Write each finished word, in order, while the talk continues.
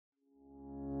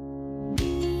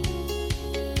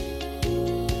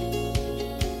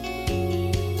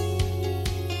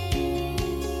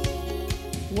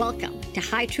Welcome to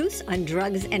High Truths on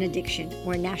Drugs and Addiction,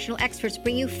 where national experts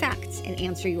bring you facts and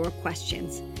answer your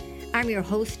questions. I'm your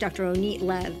host, Dr. Ronit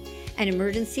Lev, an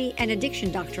emergency and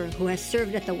addiction doctor who has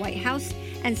served at the White House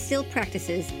and still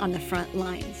practices on the front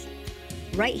lines.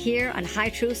 Right here on High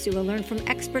Truths, you will learn from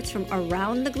experts from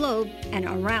around the globe and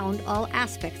around all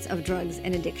aspects of drugs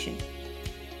and addiction.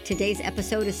 Today's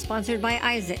episode is sponsored by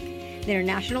ISAC, the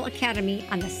International Academy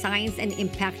on the Science and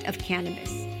Impact of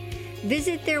Cannabis.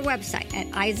 Visit their website at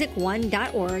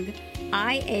isac1.org,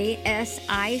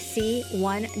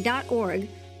 IASIC1.org,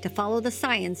 to follow the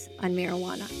science on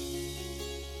marijuana.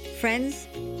 Friends,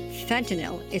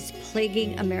 fentanyl is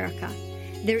plaguing America.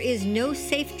 There is no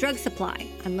safe drug supply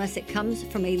unless it comes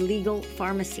from a legal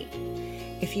pharmacy.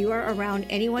 If you are around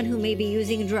anyone who may be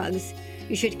using drugs,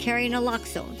 you should carry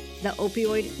naloxone, the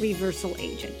opioid reversal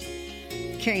agent.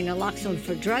 Carrying naloxone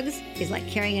for drugs is like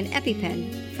carrying an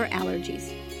EpiPen for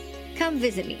allergies. Come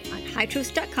visit me on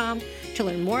hightruths.com to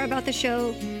learn more about the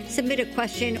show, submit a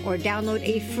question, or download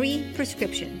a free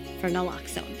prescription for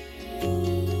naloxone.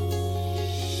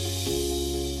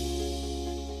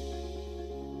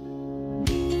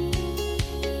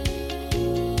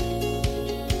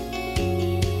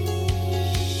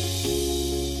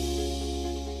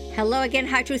 Hello again,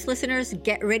 High Truth listeners.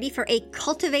 Get ready for a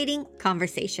cultivating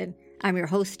conversation. I'm your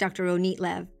host, Dr. Ronit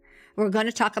Lev. We're going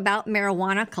to talk about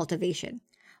marijuana cultivation.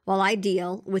 While I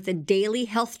deal with the daily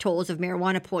health tolls of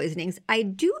marijuana poisonings, I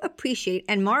do appreciate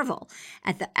and marvel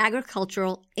at the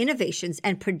agricultural innovations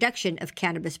and production of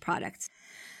cannabis products.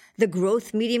 The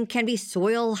growth medium can be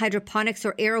soil hydroponics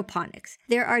or aeroponics.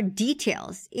 There are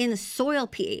details in soil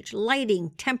pH,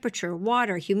 lighting, temperature,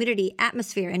 water, humidity,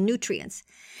 atmosphere, and nutrients.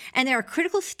 And there are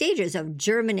critical stages of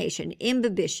germination,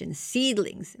 imbibition,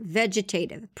 seedlings,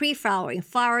 vegetative, pre-flowering,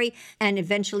 flowering, and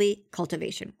eventually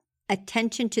cultivation.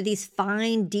 Attention to these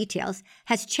fine details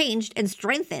has changed and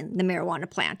strengthened the marijuana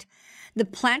plant. The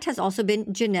plant has also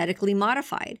been genetically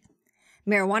modified.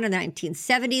 Marijuana in the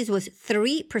 1970s was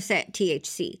 3%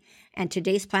 THC, and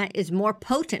today's plant is more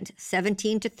potent,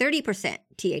 17 to 30%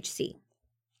 THC.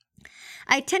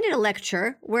 I attended a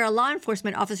lecture where a law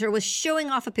enforcement officer was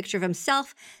showing off a picture of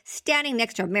himself standing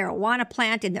next to a marijuana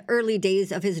plant in the early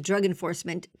days of his drug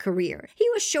enforcement career. He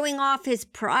was showing off his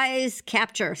prize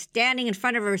capture, standing in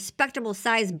front of a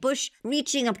respectable-sized bush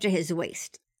reaching up to his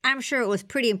waist. I'm sure it was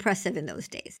pretty impressive in those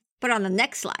days. But on the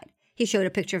next slide, he showed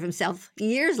a picture of himself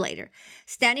years later,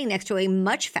 standing next to a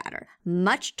much fatter,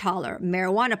 much taller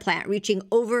marijuana plant reaching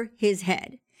over his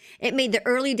head. It made the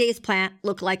early days plant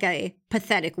look like a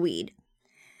pathetic weed.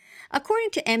 According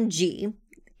to MG,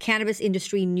 Cannabis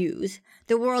Industry News,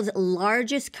 the world's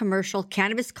largest commercial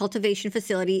cannabis cultivation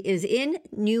facility is in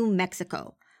New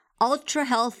Mexico. Ultra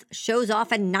Health shows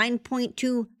off a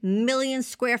 9.2 million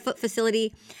square foot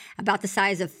facility, about the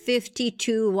size of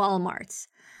 52 Walmarts.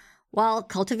 While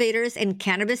cultivators and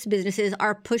cannabis businesses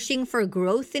are pushing for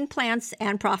growth in plants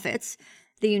and profits,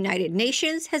 the United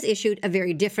Nations has issued a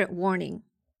very different warning.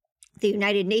 The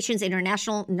United Nations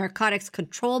International Narcotics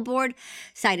Control Board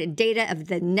cited data of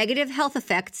the negative health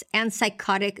effects and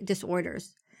psychotic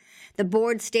disorders. The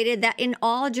board stated that in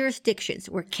all jurisdictions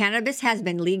where cannabis has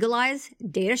been legalized,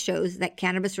 data shows that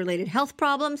cannabis-related health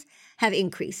problems have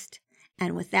increased.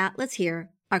 And with that, let's hear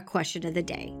our question of the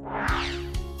day.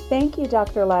 Thank you,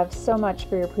 Dr. Lev, so much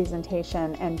for your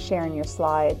presentation and sharing your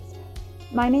slides.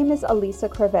 My name is Elisa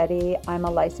Cravetti. I'm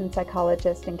a licensed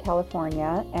psychologist in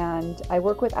California, and I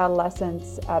work with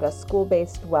adolescents at a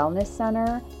school-based wellness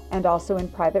center and also in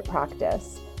private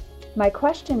practice. My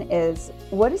question is,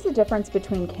 what is the difference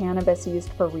between cannabis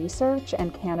used for research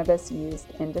and cannabis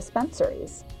used in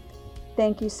dispensaries?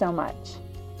 Thank you so much.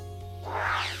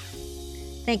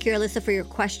 Thank you, Alyssa, for your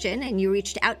question. And you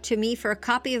reached out to me for a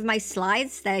copy of my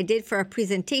slides that I did for a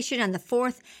presentation on the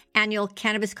 4th Annual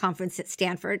Cannabis Conference at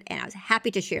Stanford, and I was happy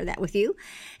to share that with you.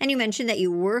 And you mentioned that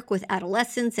you work with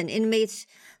adolescents and inmates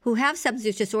who have substance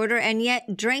use disorder and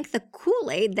yet drank the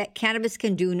Kool-Aid that cannabis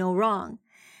can do no wrong.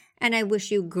 And I wish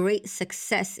you great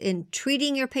success in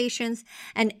treating your patients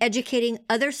and educating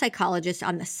other psychologists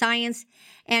on the science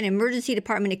and emergency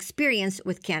department experience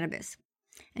with cannabis.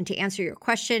 And to answer your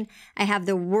question, I have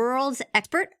the world's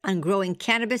expert on growing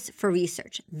cannabis for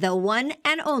research, the one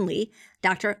and only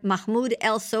Dr. Mahmoud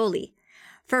ElSohly.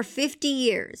 For 50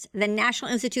 years, the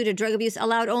National Institute of Drug Abuse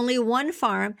allowed only one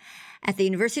farm at the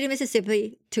University of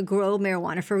Mississippi to grow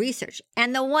marijuana for research.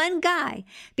 And the one guy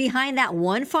behind that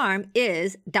one farm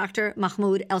is Dr.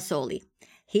 Mahmoud ElSohly.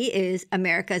 He is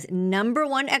America's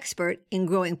 #1 expert in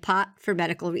growing pot for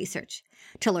medical research.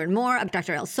 To learn more about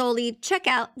Dr. ElSohly, check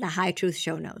out the High Truth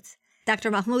show notes.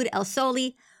 Dr. Mahmoud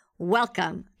ElSohly,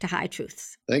 welcome to High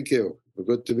Truths. Thank you.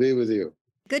 Good to be with you.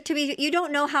 Good to meet you. You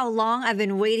don't know how long I've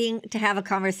been waiting to have a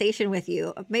conversation with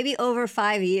you, maybe over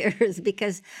 5 years,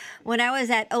 because when I was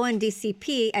at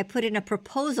ONDCP, I put in a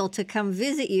proposal to come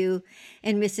visit you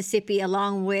in Mississippi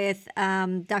along with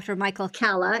Dr. Michael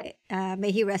Calla.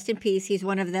 May he rest in peace. He's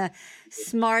one of the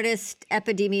smartest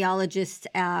epidemiologists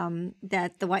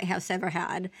that the White House ever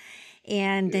had.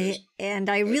 And Yes.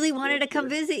 I really wanted to come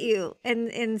visit you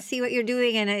and see what you're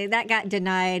doing, and that got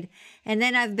denied. And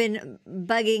then I've been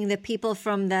bugging the people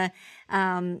from the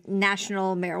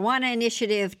National Marijuana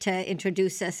Initiative to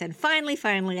introduce us, and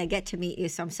finally, I get to meet you.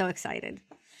 So I'm so excited.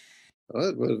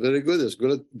 Well, very good. It's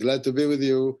good. Glad to be with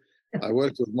you. I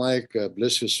worked with Mike,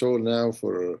 bless his soul, now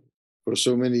for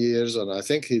so many years, and I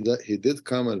think he did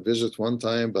come and visit one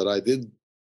time, but I did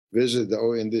visit the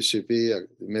ONDCP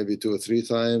maybe 2 or 3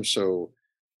 times. So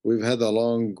we've had a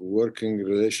long working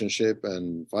relationship,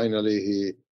 and finally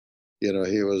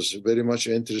he was very much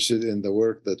interested in the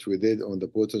work that we did on the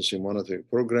potency monitoring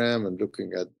program and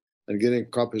looking at and getting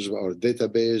copies of our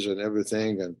database and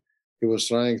everything. And he was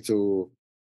trying to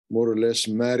more or less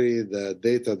marry the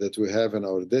data that we have in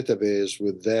our database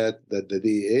with that the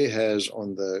DEA has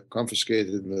on the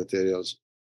confiscated materials.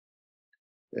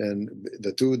 And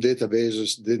the 2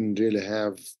 databases didn't really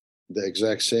have the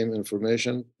exact same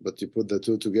information, but you put the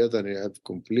 2 together and you have a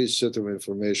complete set of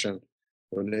information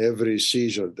on every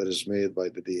seizure that is made by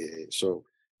the DEA. So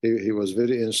he was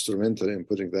very instrumental in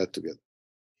putting that together.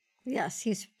 Yes,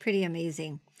 he's pretty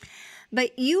amazing.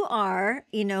 But you are,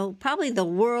 probably the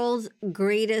world's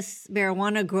greatest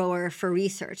marijuana grower for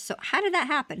research. So how did that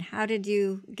happen? How did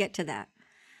you get to that?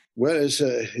 Well,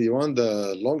 you want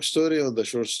the long story or the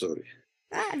short story?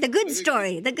 The good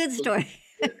story. The good story.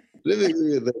 Let me give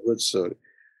you the good story.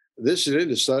 This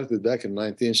really started back in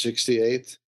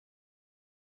 1968.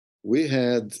 We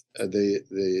had the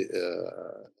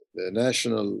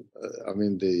national,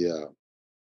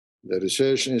 the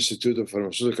Research Institute of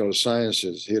Pharmaceutical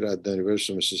Sciences here at the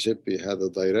University of Mississippi had a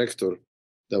director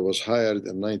that was hired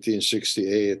in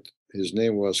 1968. His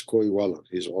name was Coy Waller.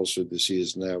 He's also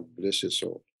deceased now, bless his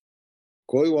soul.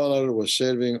 Coy Waller was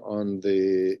serving on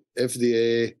the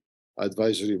FDA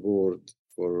advisory board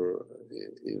for,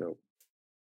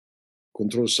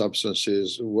 controlled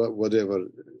substances, whatever.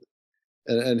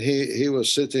 And he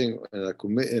was sitting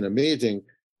in a meeting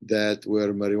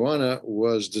where marijuana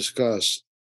was discussed,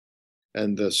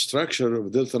 and the structure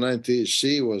of delta-9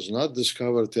 THC was not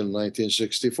discovered till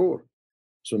 1964.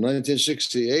 So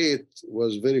 1968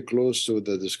 was very close to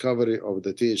the discovery of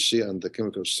the THC and the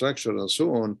chemical structure and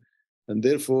so on. And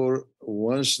therefore,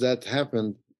 once that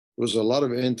happened, there was a lot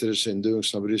of interest in doing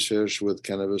some research with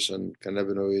cannabis and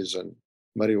cannabinoids and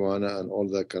marijuana and all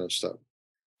that kind of stuff.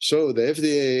 So the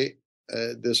FDA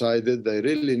decided they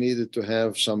really needed to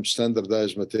have some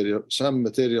standardized material, some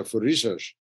material for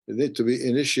research. It needed to be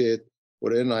initiated,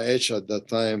 or NIH at that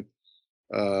time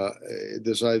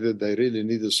decided they really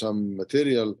needed some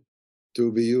material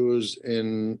to be used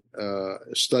in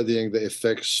studying the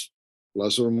effects,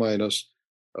 plus or minus,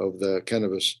 of the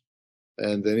cannabis.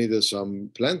 And they needed some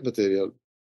plant material.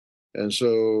 And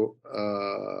so,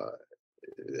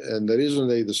 and the reason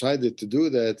they decided to do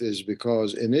that is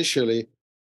because initially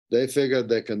they figured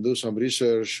they can do some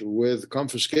research with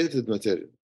confiscated material.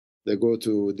 They go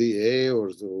to DA or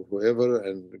to whoever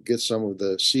and get some of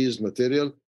the seized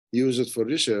material, use it for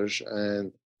research.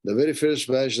 And the very first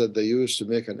batch that they used to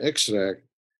make an extract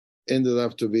ended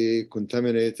up to be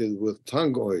contaminated with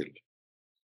tung oil.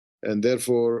 And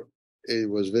therefore, it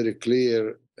was very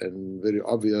clear and very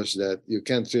obvious that you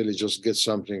can't really just get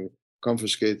something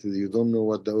confiscated. You don't know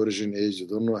what the origin is. You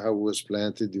don't know how it was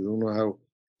planted. You don't know how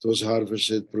it was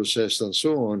harvested, processed, and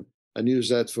so on, and use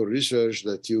that for research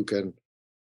that you can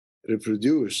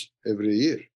reproduce every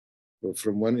year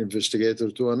from one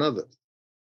investigator to another.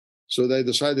 So they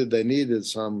decided they needed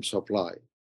some supply.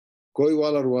 Coy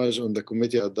Waller was on the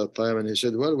committee at that time, and he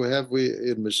said, well, we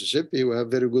in Mississippi, we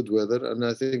have very good weather, and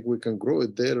I think we can grow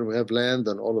it there, and we have land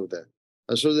and all of that.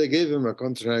 And so they gave him a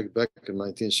contract back in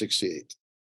 1968.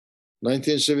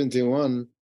 1971,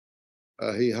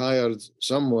 he hired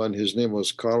someone, his name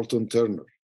was Carlton Turner.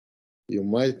 You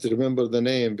might remember the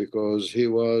name because he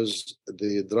was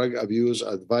the drug abuse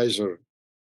advisor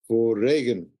for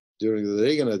Reagan during the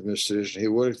Reagan administration. He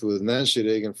worked with Nancy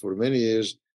Reagan for many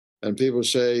years. And people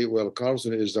say, well,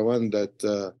 Carlton is the one that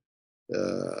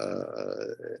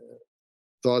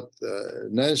taught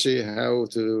Nancy how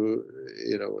to,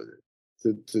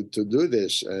 to do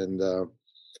this. And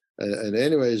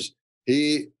anyways,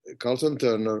 Carlton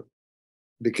Turner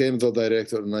became the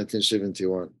director in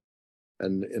 1971.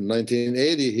 And in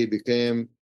 1980, he became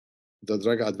the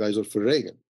drug advisor for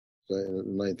Reagan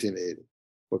in 1980.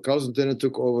 But Carlton Turner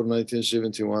took over in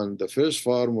 1971. The first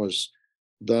farm was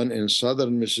done in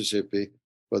southern Mississippi,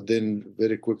 but then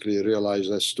very quickly realized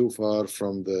that's too far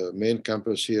from the main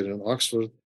campus here in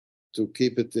Oxford to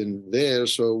keep it in there.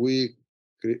 So I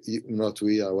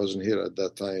wasn't here at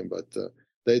that time, but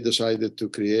they decided to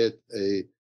create a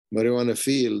marijuana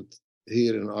field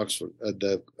here in Oxford at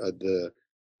the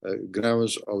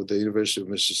grounds of the University of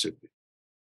Mississippi.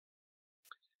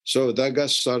 So that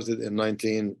got started in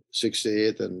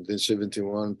 1968, and then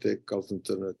 71, Carlton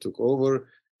Turner took over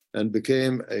and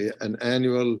became an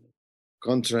annual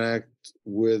contract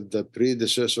with the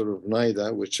predecessor of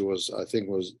NIDA, which was, I think,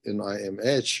 was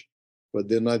NIMH, but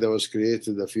then NIDA was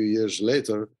created a few years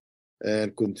later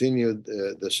and continued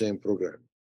the same program.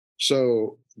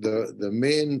 So the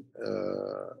main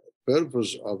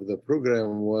purpose of the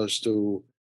program was to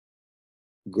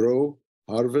grow,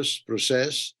 harvest,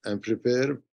 process, and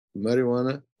prepare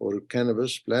marijuana or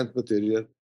cannabis plant material,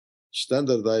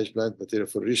 standardized plant material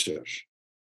for research.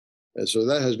 And so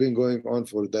that has been going on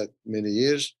for that many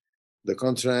years. The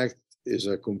contract is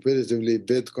a competitively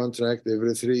bid contract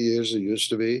every 3 years, it used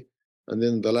to be. And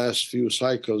then the last few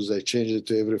cycles, they changed it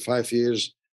to every 5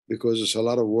 years because it's a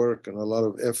lot of work and a lot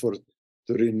of effort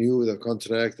to renew the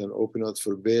contract and open it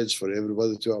for bids for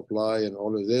everybody to apply and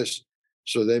all of this.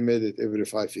 So they made it every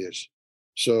 5 years.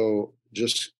 So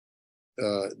just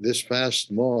this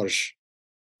past March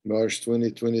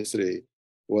 2023,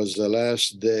 was the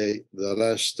last day, the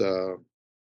last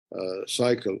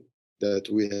cycle that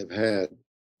we have had,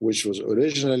 which was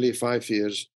originally 5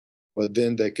 years, but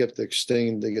then they kept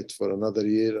extending it for another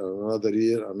year, another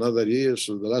year, another year.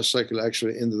 So the last cycle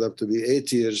actually ended up to be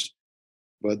 8 years.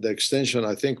 But the extension,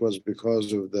 I think, was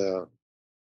because of the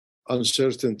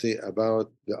uncertainty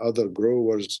about the other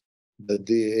growers that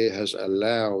DEA has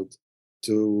allowed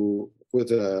to put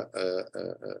a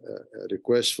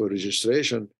request for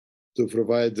registration to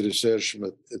provide research,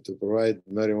 to provide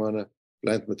marijuana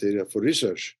plant material for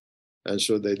research. And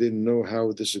so they didn't know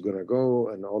how this is going to go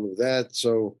and all of that.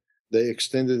 So they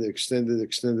extended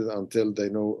until they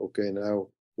know, okay, now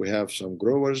we have some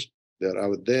growers, they're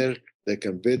out there, they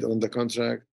can bid on the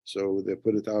contract. So they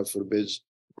put it out for bids.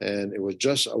 And it was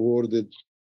just awarded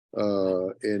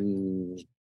in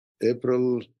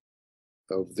April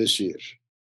of this year.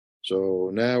 So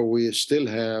now we still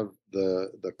have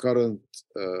the current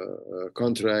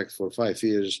contract for 5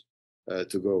 years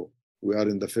to go. We are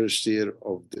in the first year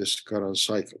of this current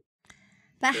cycle.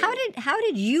 But how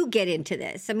did you get into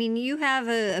this? I mean, you have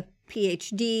a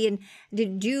Ph.D. and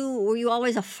were you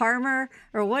always a farmer,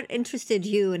 or what interested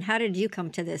you, and how did you come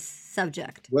to this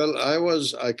subject? Well,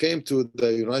 I came to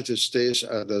the United States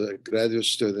as a graduate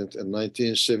student in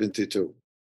 1972.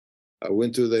 I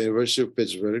went to the University of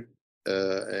Pittsburgh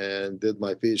and did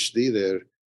my Ph.D. there.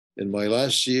 In my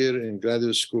last year in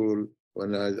graduate school,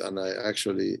 I'm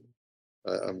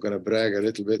going to brag a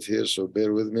little bit here, so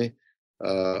bear with me.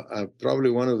 I'm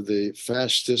probably one of the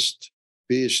fastest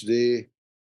Ph.D.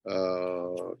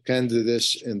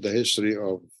 Candidates in the history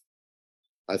of,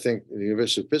 I think, the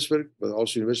University of Pittsburgh, but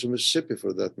also University of Mississippi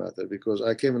for that matter, because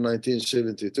I came in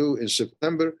 1972. In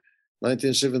September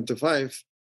 1975,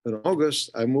 in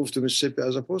August, I moved to Mississippi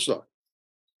as a postdoc.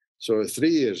 So 3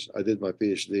 years I did my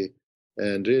Ph.D.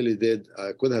 and really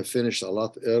I could have finished a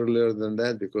lot earlier than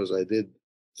that because I did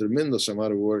tremendous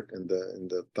amount of work in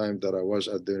the time that I was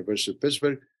at the University of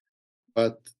Pittsburgh.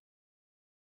 But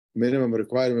minimum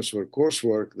requirements were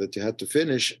coursework that you had to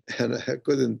finish, and I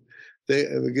couldn't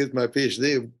get my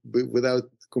PhD without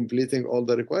completing all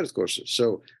the required courses.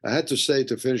 So I had to stay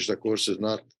to finish the courses,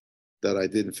 not that I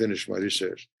didn't finish my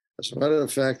research. As a matter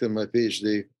of fact, in my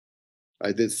PhD,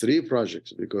 I did 3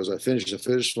 projects because I finished the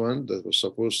first one that was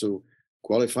supposed to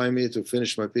qualify me to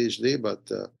finish my PhD, but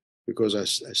because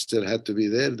I still had to be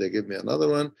there, they gave me another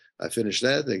one. I finished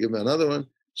that, they gave me another one.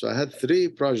 So I had 3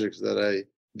 projects that I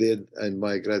did in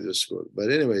my graduate school.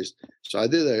 But anyways, so I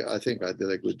think I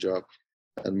did a good job.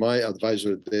 And my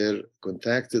advisor there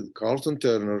contacted Carlton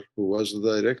Turner, who was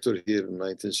the director here in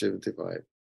 1975,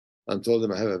 and told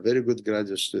him, I have a very good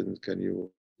graduate student. Do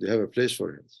you have a place for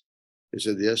him? He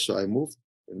said, yes. So I moved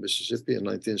in Mississippi in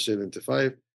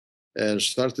 1975 and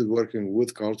started working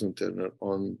with Carlton Turner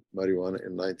on marijuana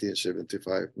in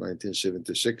 1975,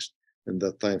 1976, in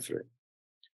that time frame.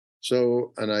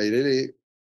 So, and I really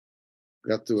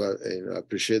got to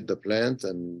appreciate the plant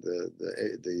and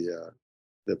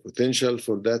the potential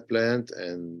for that plant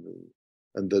and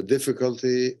the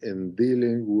difficulty in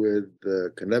dealing with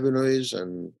the cannabinoids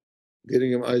and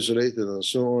getting them isolated and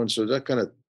so on. So that kind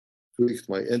of tweaked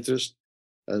my interest.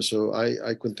 And so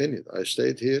I continued. I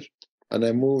stayed here And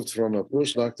I moved from a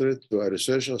postdoctorate to a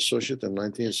research associate in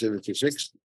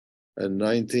 1976. And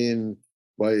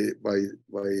by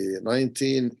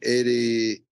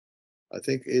 1980, I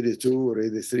think 82 or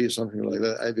 83, something like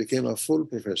that, I became a full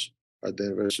professor at the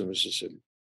University of Mississippi.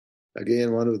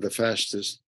 Again, one of the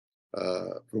fastest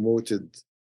promoted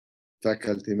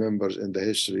faculty members in the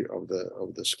history of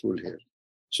the school here.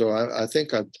 So I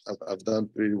think I've done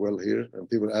pretty well here. And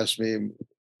people ask me,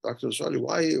 Dr. ElSohly,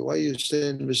 why you stay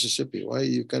in Mississippi? Why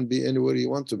you can be anywhere you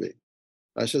want to be?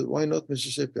 I said, why not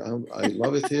Mississippi? I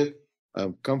love it here.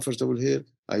 I'm comfortable here.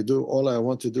 I do all I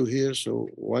want to do here. So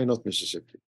why not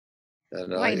Mississippi?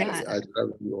 And Why not? I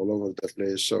travel all over the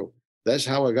place. So that's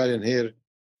how I got in here,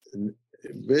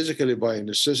 basically by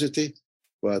necessity.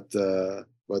 But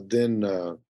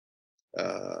then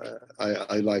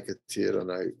I like it here,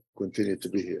 and I continue to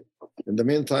be here. In the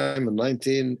meantime, in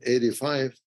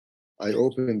 1985, I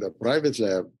opened a private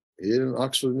lab here in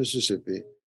Oxford, Mississippi,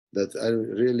 that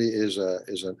really is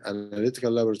an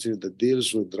analytical laboratory that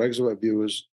deals with drugs of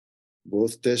abuse,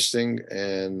 both testing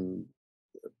and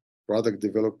product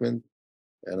development.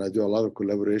 And I do a lot of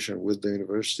collaboration with the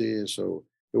university, and so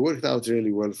it worked out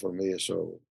really well for me.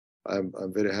 So I'm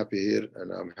very happy here,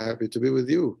 and I'm happy to be with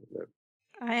you.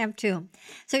 I am too.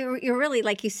 So you're really,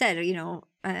 like you said,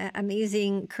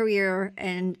 amazing career,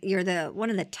 and you're one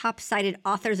of the top cited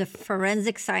authors of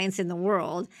forensic science in the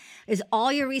world. Is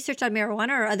all your research on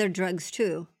marijuana or other drugs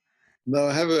too? No,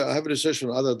 I have research on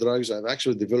other drugs. I've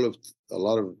actually developed a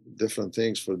lot of different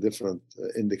things for different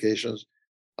indications.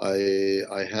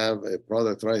 I have a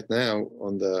product right now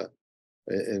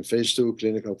in phase 2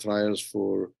 clinical trials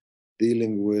for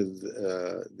dealing with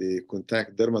the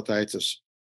contact dermatitis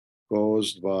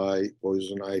caused by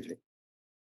poison ivy.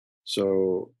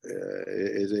 So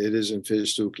it is in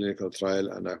phase 2 clinical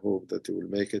trial, and I hope that it will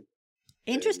make it.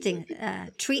 Interesting.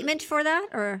 Treatment for that,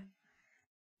 or?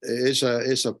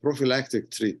 It's a prophylactic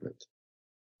treatment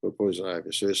for poison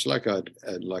ivy. So it's like a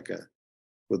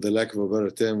with the lack of a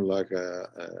better term, like a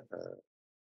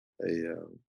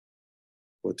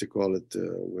what do you call it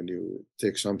when you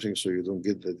take something so you don't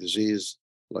get the disease,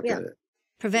 like a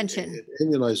prevention,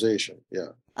 immunization.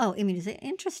 Yeah. Oh, immunization.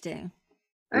 Interesting.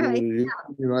 All right. You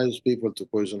immunize people to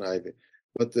poison ivy,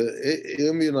 but the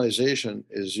immunization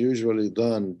is usually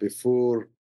done before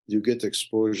you get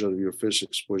your first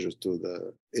exposure to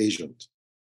the agent.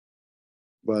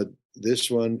 But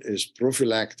this one is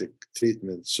prophylactic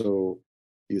treatment. So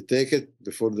you take it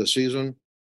before the season,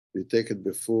 you take it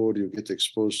before you get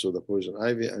exposed to the poison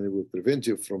ivy, and it will prevent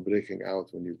you from breaking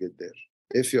out when you get there.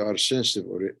 If you are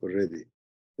sensitive already.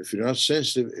 If you're not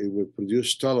sensitive, it will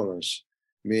produce tolerance,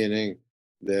 meaning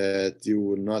that you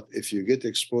will not, if you get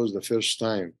exposed the first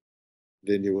time,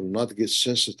 then you will not get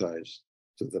sensitized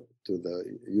to the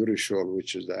urushiol,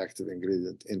 which is the active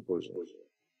ingredient in poison ivy.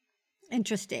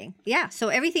 Interesting. Yeah. So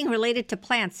everything related to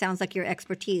plants sounds like your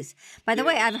expertise. By the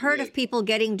way, I've heard of people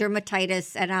getting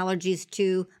dermatitis and allergies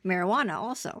to marijuana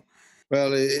also.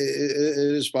 Well, it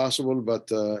is possible, but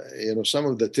some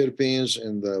of the terpenes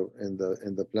in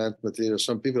the plant material,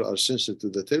 some people are sensitive to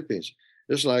the terpenes.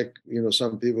 Just like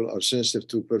some people are sensitive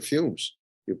to perfumes.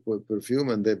 You put perfume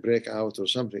and they break out or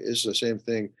something. It's the same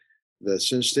thing. The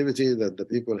sensitivity that the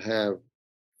people have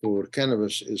for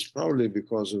cannabis is probably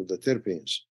because of the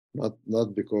terpenes,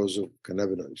 not because of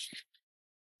cannabinoids.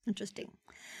 Interesting.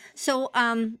 So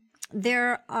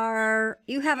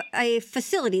you have a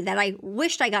facility that I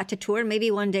wished I got to tour.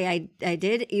 Maybe one day I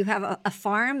did. You have a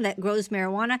farm that grows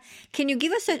marijuana. Can you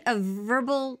give us a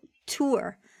verbal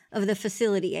tour of the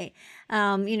facility?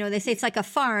 They say it's like a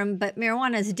farm, but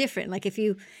marijuana is different. Like if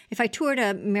I toured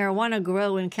a marijuana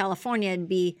grow in California, it'd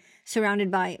be surrounded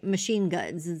by machine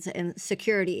guns and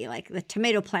security. Like the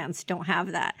tomato plants don't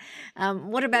have that.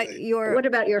 What about your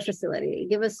facility?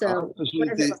 Give us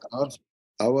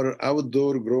Our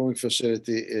outdoor growing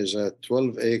facility is a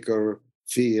 12-acre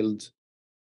field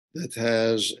that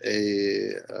has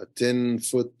a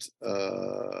 10-foot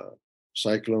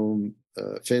cyclone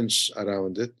fence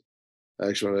around it.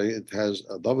 Actually, it has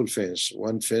a double fence,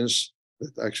 one fence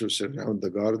that actually surrounds the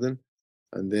garden,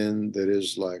 and then there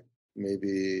is like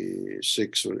maybe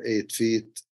 6 or 8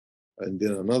 feet, and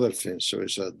then another fence. So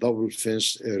it's a double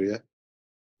fenced area,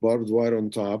 barbed wire on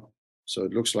top, so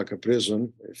it looks like a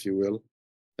prison, if you will.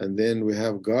 And then we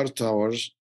have guard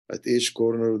towers at each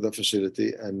corner of the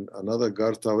facility, and another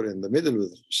guard tower in the middle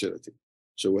of the facility.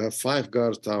 So we have 5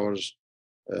 guard towers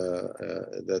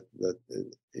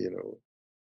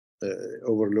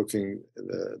overlooking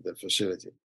the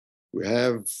facility. We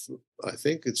have, I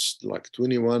think it's like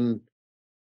 21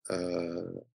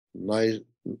 night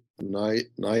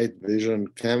vision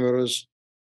cameras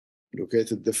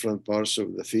located different parts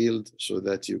of the field so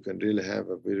that you can really have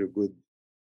a very good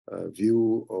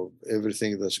view of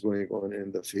everything that's going on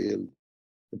in the field,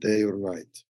 day or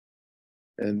night.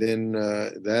 And then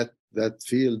that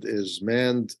field is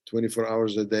manned 24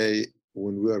 hours a day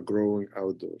when we are growing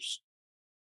outdoors.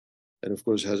 And of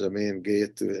course, has a main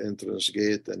gate, entrance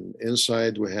gate, and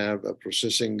inside we have a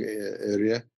processing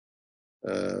area,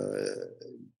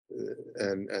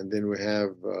 and then we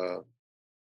have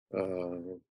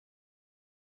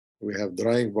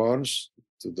drying barns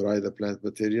to dry the plant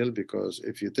material, because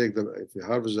if you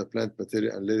harvest the plant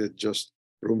material and let it just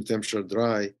room temperature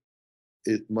dry,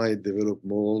 it might develop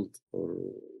mold or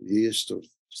yeast or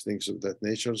things of that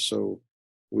nature. So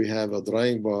we have a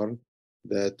drying barn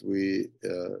that we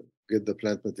get the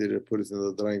plant material, put it in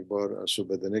the drying barn, and so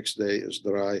by the next day it's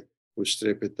dry, we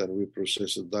strip it and we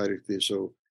process it directly.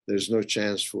 So there's no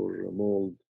chance for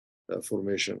mold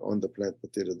formation on the plant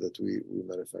material that we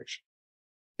manufacture.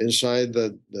 Inside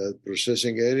the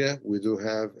processing area, we do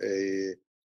have a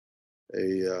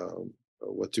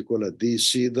what you call a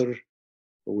de-seeder,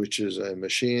 which is a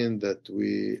machine that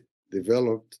we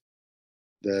developed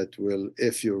that will,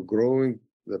 if you're growing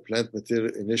the plant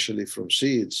material initially from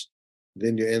seeds,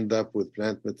 then you end up with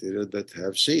plant material that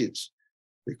have seeds,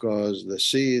 because the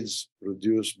seeds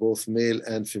produce both male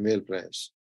and female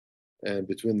plants. And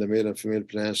between the male and female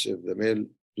plants, if the male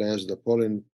plants, the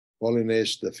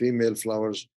pollinates the female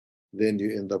flowers, then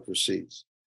you end up with seeds.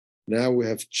 Now we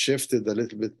have shifted a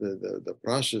little bit the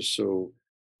process, so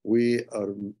we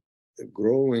are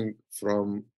growing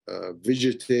from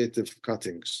vegetative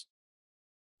cuttings,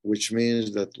 which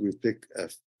means that we pick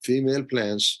female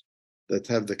plants that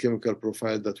have the chemical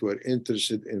profile that we're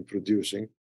interested in producing,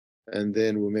 and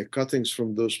then we make cuttings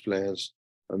from those plants.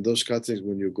 And those cuttings,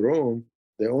 when you grow them,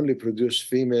 they only produce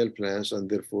female plants, and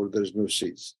therefore there's no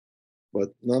seeds.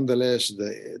 But nonetheless,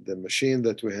 the machine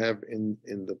that we have in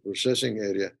the processing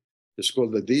area is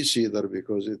called the de-seeder,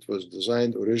 because it was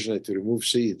designed originally to remove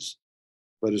seeds,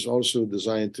 but it's also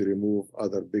designed to remove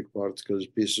other big particles,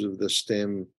 pieces of the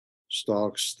stem,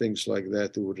 stalks, things like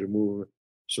that. It would remove.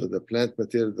 So the plant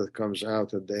material that comes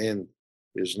out at the end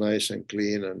is nice and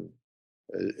clean and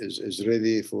is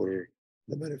ready for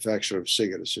the manufacture of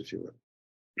cigarettes, if you will.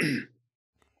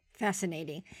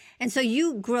 Fascinating. And so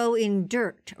you grow in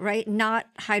dirt, right? Not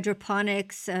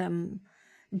hydroponics.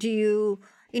 Do you,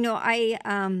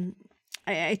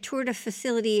 I toured a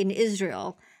facility in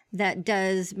Israel that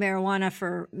does marijuana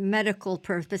for medical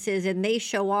purposes, and they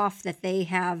show off that they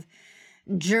have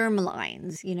germ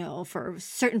lines, for a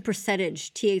certain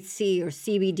percentage THC or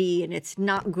CBD, and it's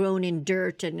not grown in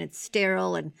dirt and it's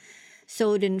sterile and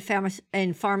sold in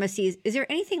pharmacies. Is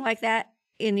there anything like that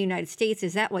in the United States?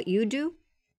 Is that what you do?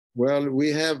 Well, we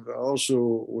have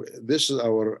also, this is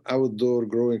our outdoor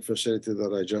growing facility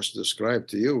that I just described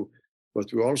to you,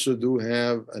 but we also do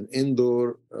have an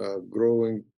indoor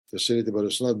growing facility, but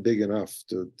it's not big enough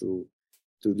to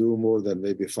do more than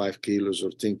maybe 5 kilos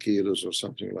or 10 kilos or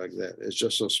something like that. It's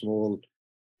just a small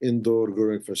indoor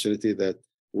growing facility that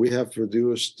we have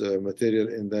produced material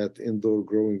in that indoor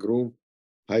growing room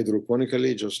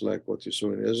hydroponically, just like what you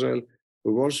saw in Israel.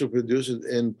 We've also produced it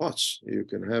in pots. You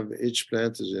can have each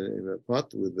plant is in a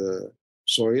pot with the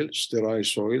soil, sterile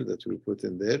soil that we put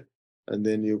in there, and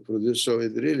then you produce. So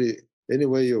it really, any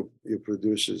way you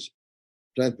produce is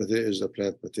plant material is the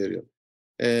plant material.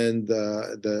 And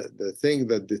the thing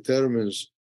that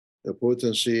determines the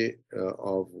potency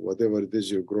of whatever it is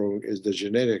you're growing is the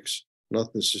genetics,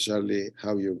 not necessarily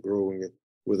how you're growing it,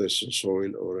 whether it's in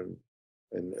soil or in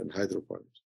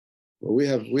hydroponics. But we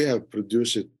have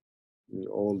produced it in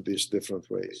all these different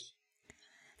ways.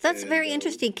 That's very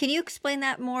interesting. Can you explain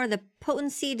that more? The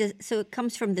potency, so it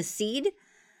comes from the seed?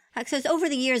 Because over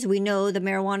the years, we know the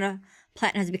marijuana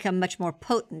plant has become much more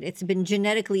potent. It's been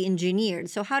genetically engineered.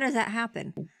 So how does that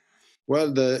happen?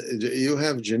 Well, you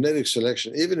have genetic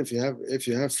selection. Even if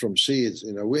you have from seeds,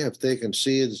 we have taken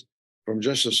seeds from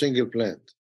just a single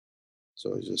plant.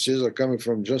 So the seeds are coming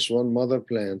from just one mother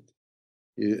plant,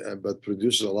 but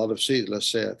produces a lot of seeds. Let's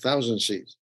say 1,000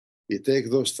 seeds. You take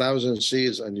those 1,000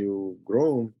 seeds and you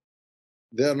grow them,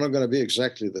 they're not going to be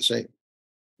exactly the same.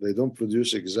 They don't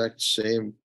produce exact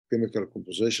same chemical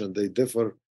composition. They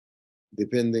differ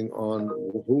depending on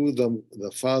who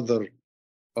the father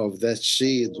of that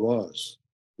seed was.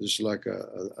 It's like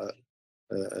a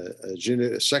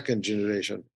second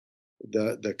generation.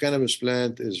 The cannabis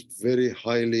plant is very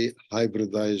highly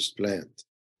hybridized plant,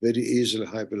 very easily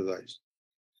hybridized.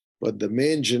 But the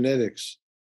main genetics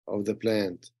of the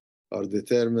plant are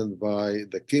determined by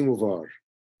the chemovar,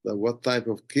 what type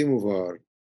of chemovar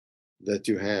that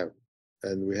you have.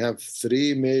 And we have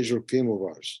 3 major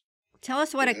chemovars. Tell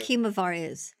us what a chemovar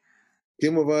is.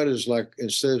 Chemovar is like,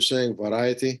 instead of saying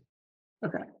variety,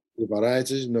 Okay. the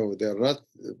varieties, no, they're not,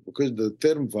 because the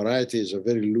term variety is a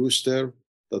very loose term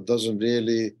that doesn't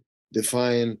really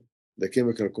define the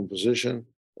chemical composition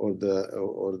or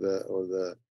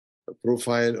the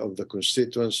profile of the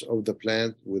constituents of the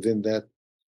plant within that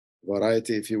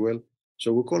variety, if you will.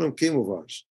 So we call them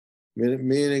chemovars,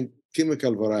 meaning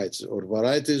chemical varieties or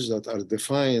varieties that are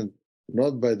defined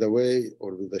not by the way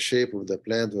or the shape of the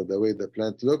plant or the way the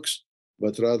plant looks,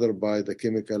 but rather by the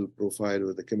chemical profile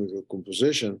or the chemical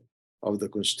composition of the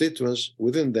constituents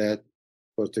within that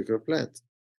particular plant.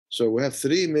 So we have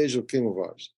three major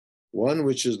chemovars. One,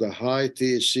 which is the high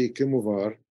THC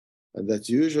chemovar, and that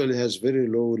usually has very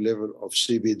low level of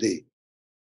CBD.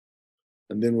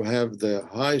 And then we have the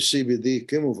high CBD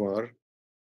chemovar,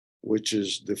 which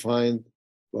is defined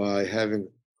by having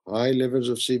high levels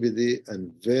of CBD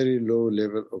and very low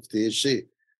level of THC.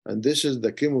 And this is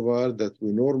the chemovar that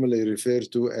we normally refer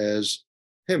to as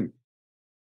hemp.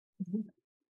 Mm-hmm.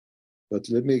 But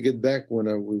let me get back when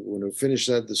I finish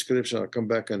that description, I'll come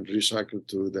back and recycle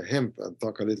to the hemp and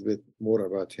talk a little bit more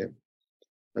about hemp.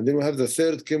 And then we have the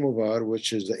third chemovar,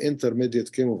 which is the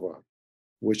intermediate chemovar,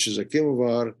 which is a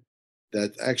chemovar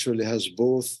that actually has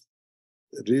both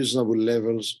reasonable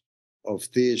levels of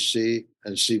THC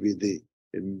and CBD.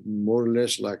 More or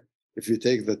less like if you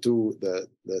take the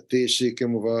THC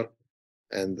chemovar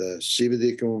and the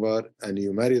CBD chemovar and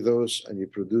you marry those and you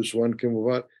produce one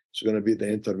chemovar, it's going to be the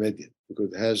intermediate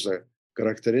because it has the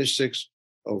characteristics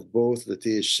of both the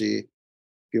THC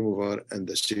chemovar and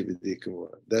the CBD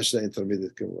chemovar. That's the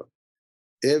intermediate chemovar.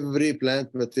 Every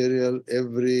plant material,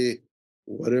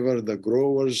 whatever the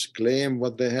growers claim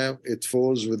what they have, it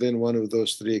falls within one of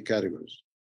those three categories.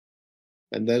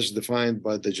 And that's defined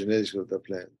by the genetics of the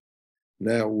plant.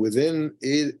 Now, within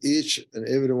each and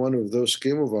every one of those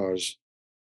chemovars,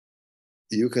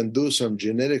 you can do some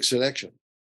genetic selection.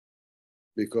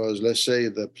 Because let's say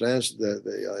the plants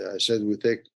I said we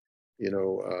take,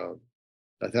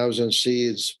 1,000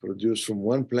 seeds produced from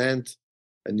one plant,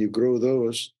 and you grow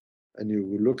those, and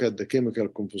you look at the chemical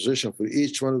composition for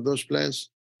each one of those plants,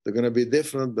 they're going to be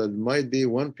different. But might be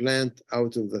one plant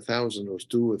out of the 1,000 or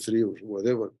 2 or 3 or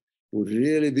whatever would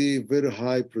really be very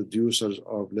high producers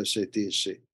of, let's say,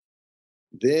 THC.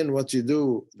 Then what you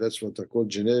do, that's what I call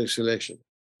genetic selection.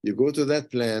 You go to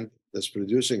that plant that's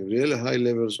producing really high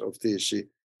levels of THC,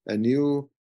 and you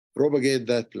propagate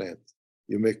that plant.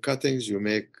 You make cuttings, you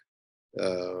make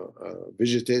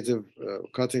vegetative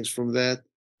cuttings from that,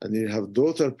 and you have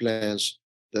daughter plants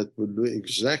that will do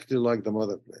exactly like the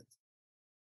mother plant.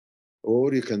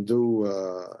 Or you can do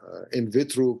in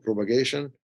vitro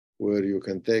propagation, where you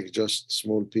can take just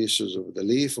small pieces of the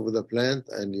leaf of the plant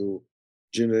and you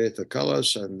generate the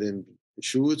colors and then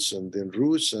shoots and then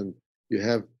roots, and you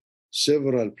have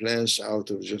several plants out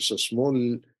of just a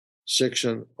small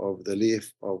section of the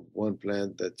leaf of one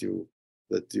plant that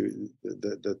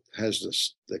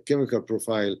has the chemical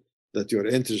profile that you're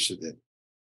interested in.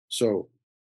 So,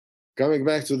 coming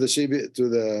back to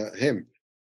the hemp.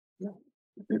 Yeah.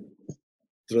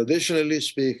 Traditionally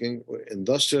speaking,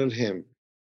 industrial hemp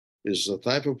is the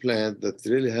type of plant that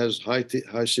really has high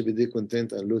CBD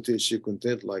content and low THC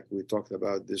content, like we talked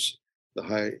about the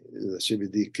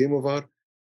CBD chemovar,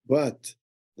 but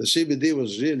the CBD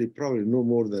was really probably no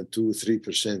more than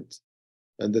 2-3%,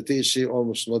 and the THC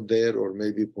almost not there, or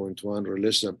maybe 0.1 or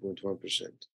less than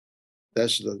 0.1%.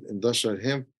 That's the industrial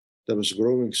hemp that was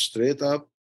growing straight up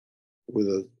with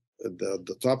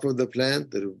the top of the plant.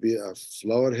 There would be a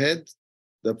flower head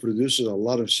that produces a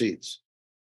lot of seeds,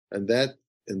 and that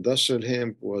industrial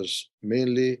hemp was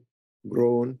mainly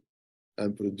grown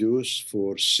and produced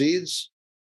for seeds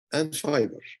and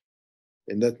fiber.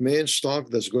 In that main stalk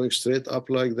that's going straight up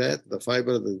like that, the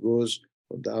fiber that goes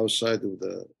on the outside of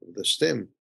the stem,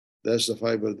 that's the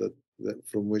fiber that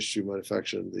from which you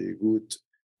manufacture the wood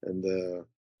and the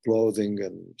clothing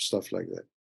and stuff like that.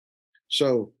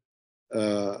 So,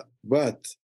 but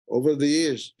over the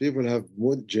years, people have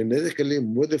genetically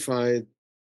modified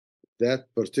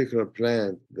that particular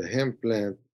plant, the hemp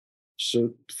plant,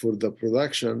 so for the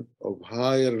production of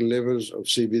higher levels of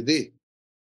CBD.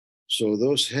 So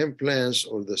those hemp plants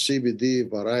or the CBD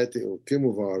variety of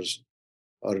chemovars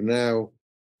are now,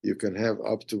 you can have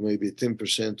up to maybe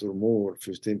 10% or more,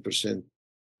 15%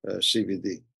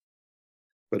 CBD.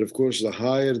 But of course, the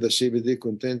higher the CBD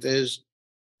content is,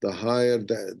 the higher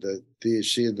the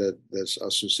THC that's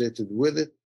associated with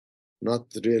it. Not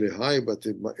really high, but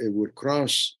it would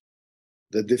cross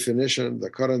the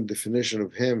current definition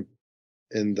of hemp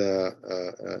in the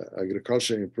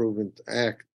Agriculture Improvement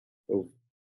Act of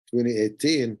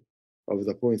 2018, of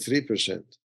the 0.3%.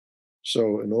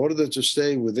 So in order to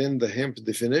stay within the hemp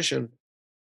definition,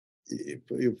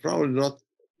 you're probably not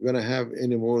going to have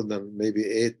any more than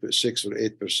maybe 6 or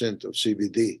 8% of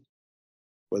CBD.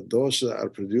 But those that are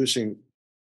producing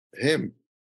hemp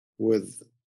with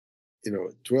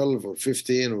 12 or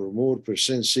 15 or more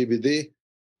percent CBD,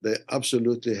 they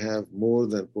absolutely have more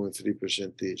than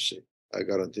 0.3% THC. I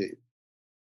guarantee you.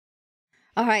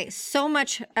 All right, so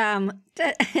much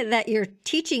that you're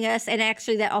teaching us, and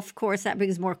actually, that of course that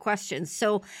brings more questions.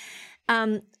 So,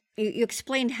 you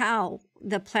explained how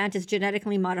the plant is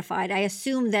genetically modified. I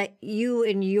assume that you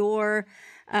and your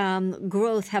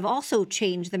growth have also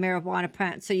changed the marijuana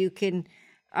plant, so you can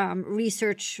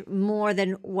research more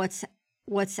than what's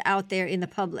out there in the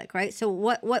public, right? So,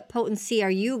 what potency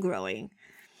are you growing?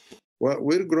 Well,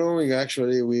 we're growing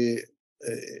actually.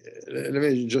 Let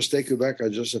me just take you back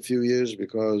just a few years,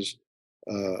 because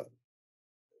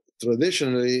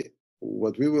traditionally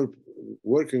what we were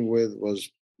working with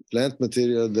was plant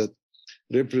material that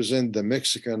represent the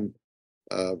Mexican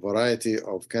variety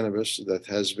of cannabis that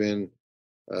has been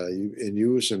in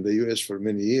use in the U.S. for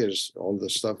many years. All the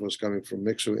stuff was coming from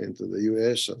Mexico into the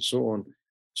U.S. and so on.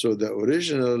 So the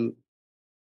original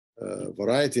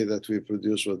variety that we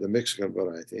produced was the Mexican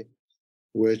variety,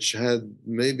 which had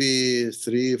maybe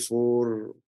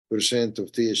 3-4%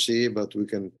 of THC, but we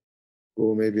can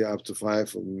go maybe up to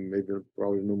 5, or maybe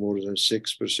probably no more than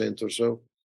 6% or so.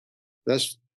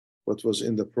 That's what was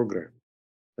in the program.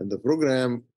 And the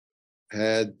program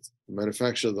had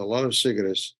manufactured a lot of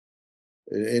cigarettes,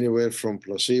 anywhere from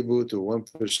placebo to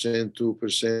 1%,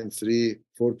 2%, 3,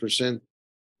 4%.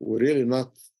 We're really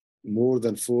not more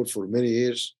than 4 for many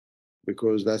years,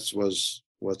 because that was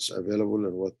what's available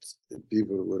and what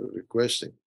people were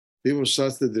requesting. People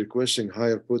started requesting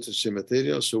higher potency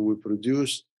material, so we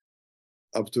produced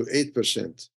up to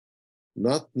 8%,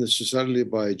 not necessarily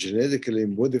by genetically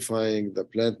modifying the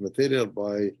plant material,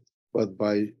 but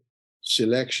by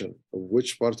selection of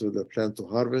which part of the plant to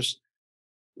harvest,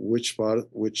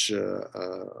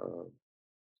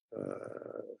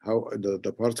 how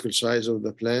the particle size of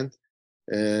the plant,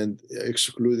 and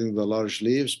excluding the large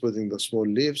leaves, putting the small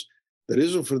leaves. The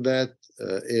reason for that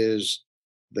is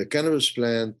the cannabis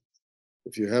plant.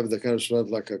 If you have the cannabis plant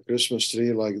like a Christmas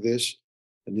tree like this,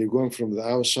 and you're going from the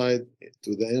outside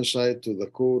to the inside to the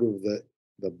core of the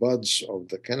buds of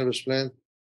the cannabis plant,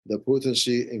 the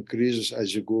potency increases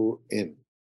as you go in,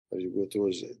 as you go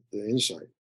towards the inside.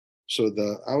 So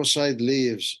the outside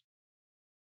leaves,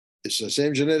 it's the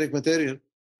same genetic material,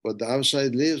 but the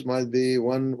outside leaves might be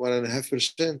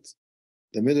 1.5%.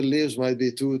 The middle leaves might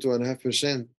be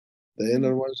 2.5%. The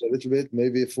inner ones a little bit,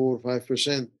 maybe 4 or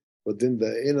 5%. But then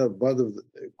the inner bud of the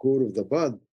core of the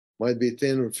bud might be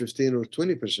 10 or 15 or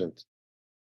 20%.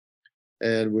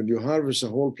 And when you harvest a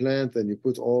whole plant and you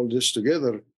put all this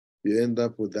together, you end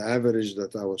up with the average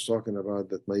that I was talking about,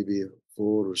 that may be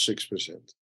 4 or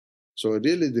 6%. So it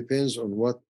really depends on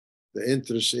what the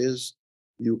interest is.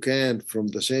 You can, from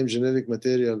the same genetic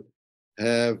material,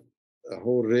 have a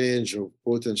whole range of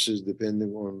potencies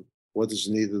depending on what is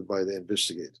needed by the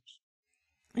investigators.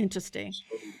 Interesting. So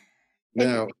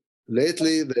now,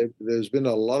 lately, there's been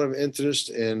a lot of interest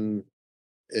in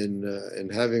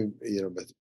having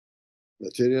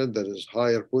material that is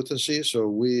higher potency. So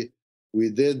we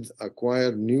did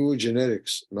acquire new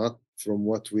genetics, not from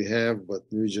what we have, but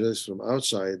new genetics from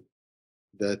outside,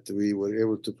 that we were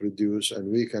able to produce,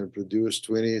 and we can produce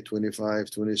 20, 25,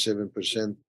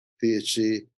 27%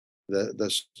 THC.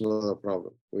 That's not a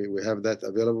problem. We have that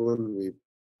available. We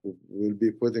will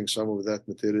be putting some of that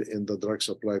material in the drug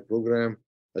supply program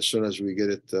as soon as we get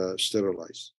it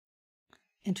sterilized.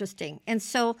 Interesting. And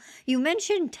so you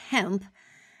mentioned hemp,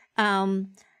 and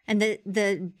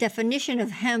the definition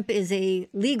of hemp is a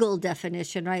legal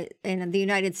definition, right? And in the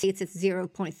United States, it's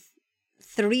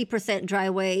 0.3% dry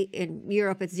weight. In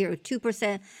Europe, it's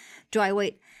 0.2% dry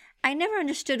weight. I never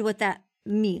understood what that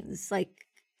means. Like,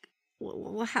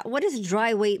 what does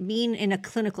dry weight mean in a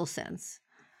clinical sense?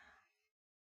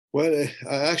 Well,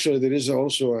 actually, there is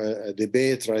also a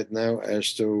debate right now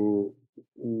as to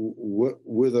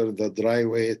whether the dry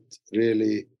weight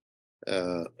really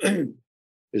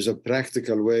is a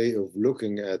practical way of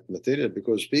looking at material,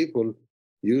 because people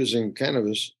using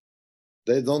cannabis,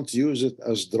 they don't use it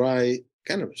as dry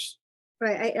cannabis.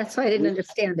 Right. That's why I didn't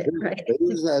understand it. Right. They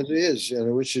use it as is,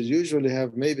 which is usually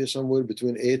have maybe somewhere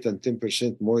between 8 and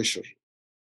 10% moisture.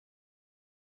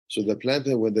 So the plant,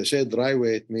 when they say dry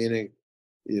weight, meaning,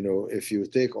 if you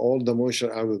take all the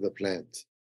moisture out of the plant,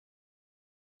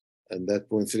 and that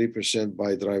 0.3%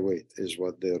 by dry weight is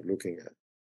what they're looking at.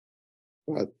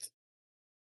 But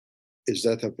is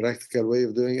that a practical way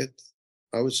of doing it?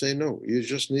 I would say no. You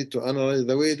just need to analyze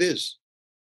the way it is,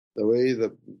 the way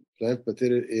the plant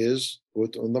material is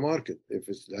put on the market. If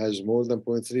it has more than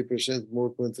 0.3%,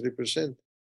 more 0.3%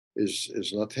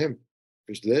 is not hemp.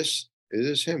 If it's less, it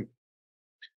is hemp.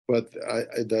 But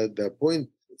the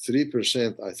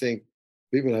 0.3%, I think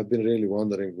people have been really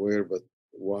wondering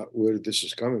where this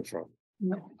is coming from.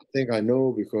 No. I think I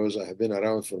know because I have been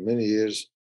around for many years,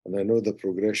 and I know the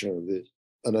progression of this.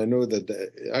 And I know that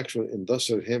the actual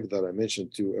industrial hemp that I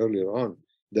mentioned to you earlier on,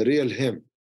 the real hemp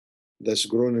that's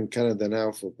grown in Canada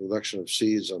now for production of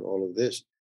seeds and all of this,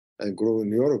 and grown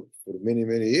in Europe for many,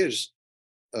 many years,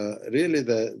 really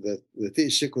the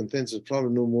THC content is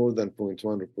probably no more than 0.1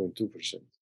 or 0.2%.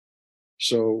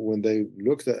 So when they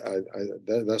looked at,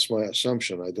 that's my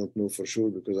assumption. I don't know for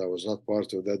sure because I was not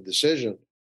part of that decision.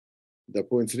 The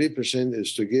 0.3%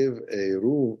 is to give a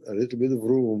little bit of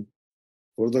room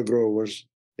for the growers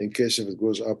in case if it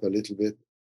goes up a little bit,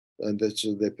 and that's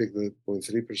they pick the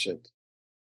 0.3%.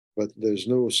 But there's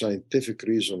no scientific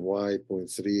reason why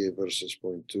 0.3 versus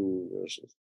 0.2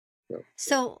 versus. No.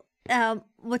 So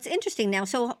what's interesting now,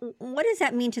 so what does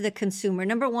that mean to the consumer?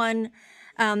 Number one,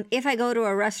 if I go to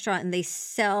a restaurant and they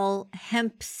sell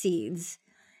hemp seeds,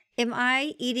 am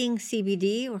I eating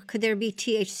CBD or could there be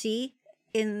THC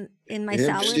in my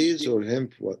salad? Hemp seeds or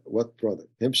hemp, what product?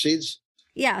 Hemp seeds?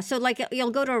 Yeah, so like you'll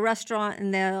go to a restaurant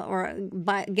and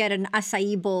get an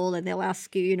acai bowl and they'll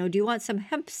ask you, do you want some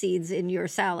hemp seeds in your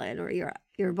salad or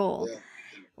your bowl? Yeah.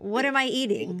 What am I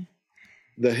eating?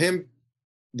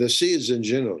 The seeds in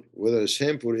general, whether it's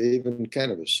hemp or even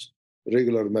cannabis,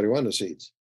 regular marijuana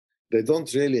seeds, they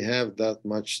don't really have that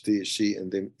much THC in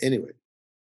them anyway.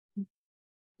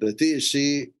 The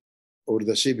THC or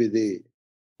the CBD,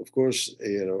 of course,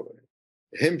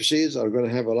 hemp seeds are going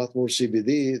to have a lot more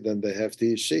CBD than they have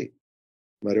THC.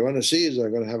 Marijuana seeds are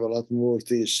going to have a lot more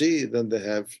THC than they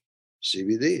have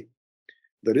CBD.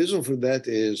 The reason for that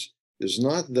is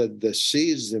not that the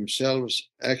seeds themselves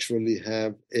actually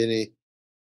have any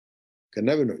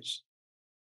cannabinoids.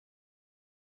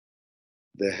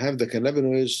 They have the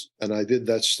cannabinoids, and I did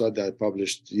that study I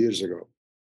published years ago.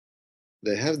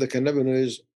 They have the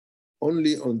cannabinoids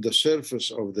only on the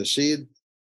surface of the seed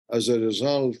as a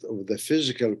result of the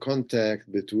physical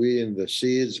contact between the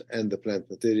seeds and the plant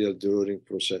material during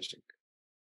processing.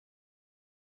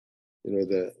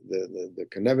 The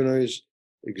cannabinoids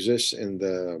exist in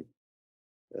the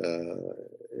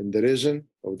resin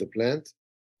of the plant,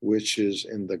 which is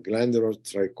in the glandular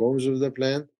trichomes of the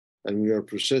plant. And when you're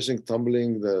processing,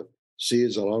 tumbling the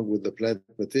seeds along with the plant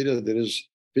material, there is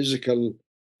physical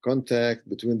contact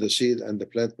between the seed and the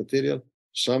plant material.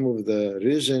 Some of the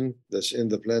resin that's in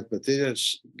the plant material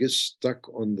gets stuck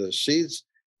on the seeds.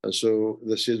 And so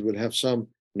the seeds will have some,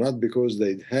 not because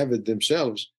they have it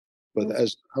themselves, but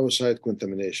as outside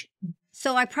contamination.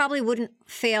 So I probably wouldn't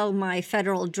fail my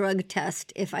federal drug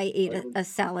test if I ate a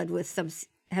salad with some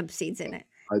hemp seeds in it.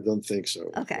 I don't think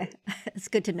so. Okay, it's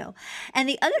good to know. And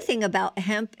the other thing about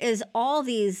hemp is all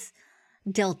these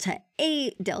Delta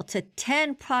 8, Delta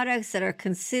 10 products that are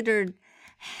considered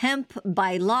hemp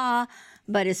by law,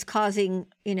 but is causing,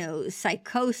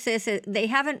 psychosis.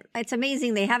 It's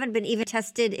amazing. They haven't been even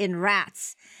tested in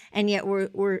rats. And yet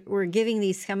we're giving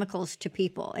these chemicals to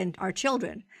people and our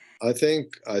children. I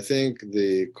think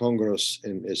the Congress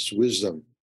in its wisdom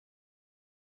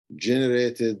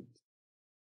generated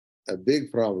a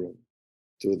big problem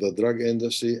to the drug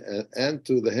industry and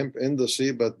to the hemp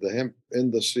industry, but the hemp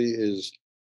industry is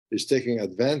taking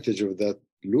advantage of that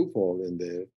loophole in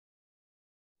there.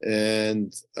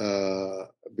 And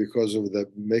because of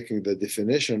making the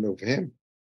definition of hemp,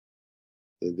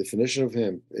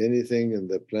 anything in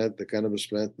the cannabis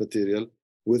plant material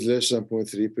with less than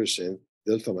 0.3%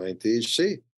 delta-9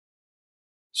 THC.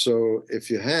 So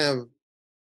if you have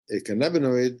a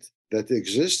cannabinoid that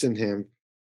exists in hemp,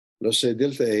 let's say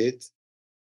delta-8,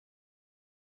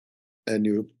 and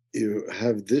you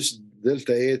have this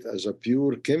delta-8 as a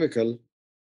pure chemical,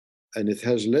 and it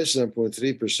has less than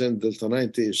 0.3%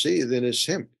 delta-9 THC, then it's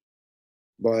hemp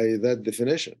by that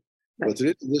definition. Right. But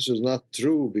really, this is not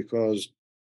true because,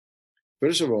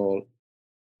 first of all,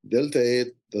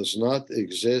 delta-8 does not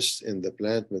exist in the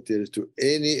plant material to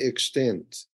any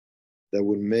extent that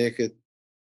will make it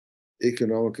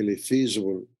economically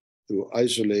feasible to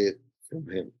isolate from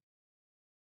hemp.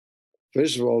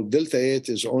 First of all, delta-8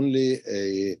 is only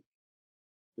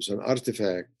it's an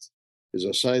artifact, is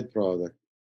a side product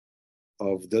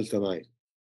of delta-9.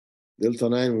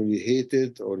 Delta-9, when you heat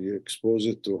it or you expose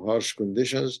it to harsh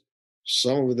conditions,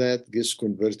 some of that gets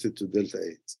converted to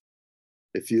delta-8.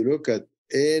 If you look at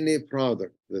any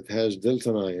product that has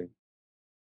delta-9,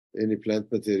 any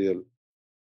plant material,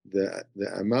 the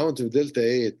amount of delta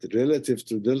 8 relative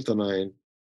to delta 9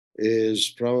 is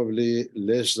probably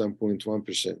less than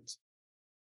 0.1%.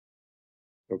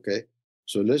 Okay,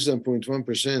 so less than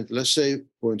 0.1%, let's say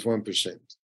 0.1%.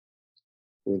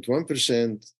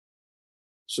 0.1%,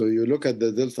 so you look at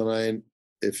the delta 9,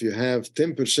 if you have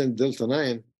 10% delta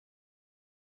 9,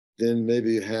 then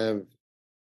maybe you have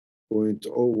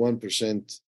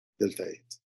 0.01% delta 8.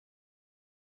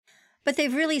 But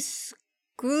they've really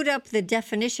screwed up the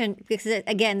definition because,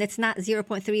 again, it's not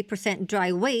 0.3%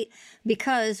 dry weight,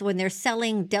 because when they're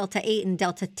selling delta 8 and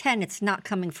delta 10, it's not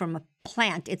coming from a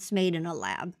plant. It's made in a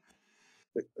lab.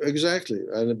 Exactly.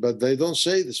 But they don't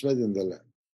say it's made in the lab.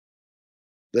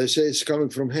 They say it's coming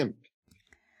from hemp.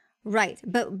 Right.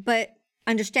 But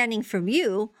understanding from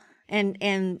you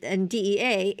and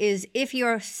DEA is, if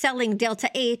you're selling delta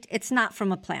 8, it's not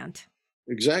from a plant.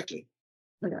 Exactly.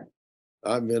 Okay.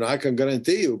 I mean, I can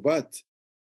guarantee you, but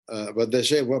they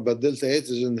say, well, but delta 8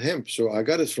 is in hemp, so I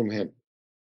got it from hemp.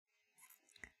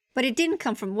 But it didn't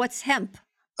come from, what's hemp?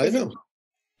 I know.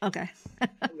 Okay.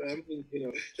 I mean,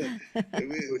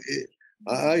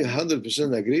 I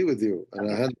 100% agree with you, and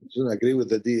I 100% agree with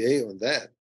the DA on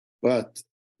that. But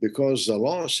because the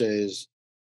law says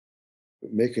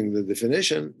making the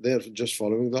definition, they're just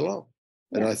following the law.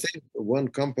 Yeah. And I think one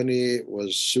company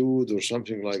was sued or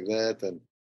something like that, and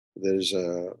there's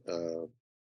a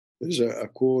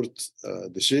court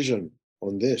decision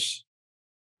on this,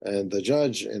 and the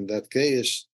judge in that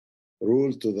case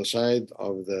ruled to the side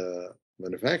of the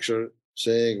manufacturer,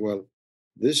 saying, well,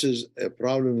 this is a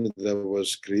problem that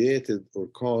was created or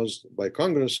caused by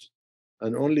Congress,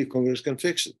 and only Congress can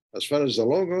fix it. As far as the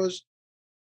law goes,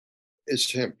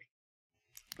 it's hemp.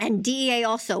 And DEA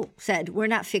also said, we're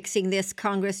not fixing this.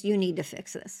 Congress, you need to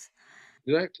fix this.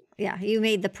 Exactly. Yeah, you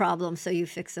made the problem, so you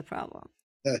fix the problem.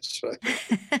 That's right.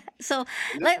 So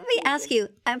let me ask you,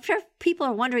 I'm sure people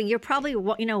are wondering, you're probably,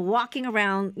 walking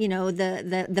around,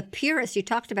 the purists you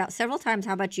talked about several times,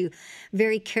 how about you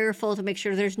very careful to make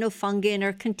sure there's no fungi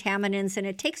or contaminants, and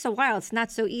it takes a while. It's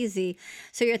not so easy.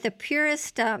 So you're at the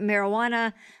purist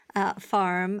marijuana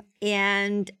farm,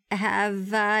 and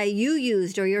have you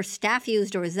used, or your staff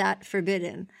used, or is that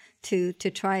forbidden to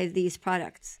try these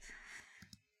products?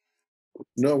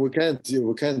 No, we can't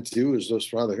use those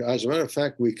products. As a matter of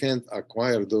fact, we can't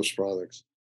acquire those products,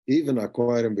 even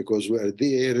acquire them, because we are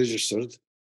DA registered,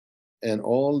 and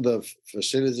all the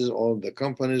facilities, all the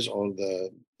companies, all the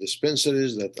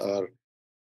dispensaries that are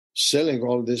selling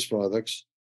all these products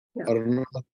are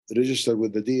not registered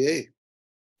with the DA.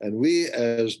 And we,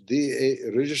 as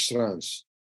DA registrants,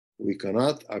 we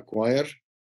cannot acquire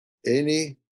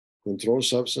any controlled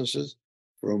substances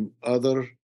from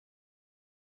other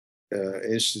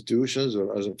institutions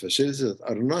or other facilities that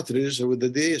are not registered with the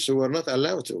DA, so we're not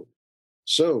allowed to.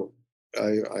 So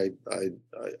I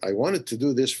wanted to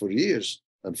do this for years,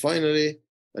 and finally,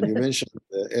 and you mentioned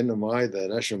the NMI, the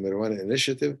National Marijuana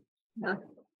Initiative. Yeah.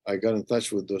 I got in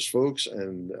touch with those folks,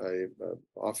 and I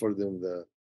offered them the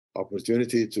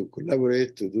opportunity to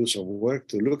collaborate, to do some work,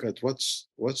 to look at what's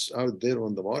out there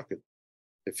on the market.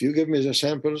 If you give me the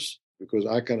samples, because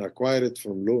I can acquire it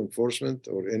from law enforcement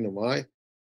or NMI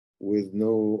with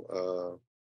no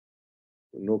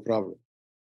problem,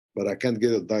 but I can't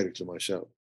get it directly myself.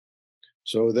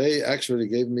 So they actually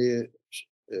gave me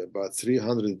about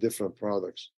 300 different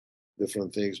products,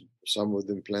 different things. Some with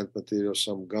them plant materials,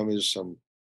 some gummies, some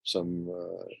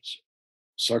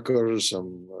suckers,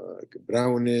 some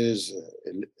brownies.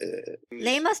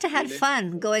 They must have had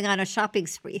fun going on a shopping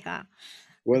spree, huh?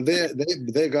 Well, they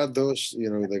got those,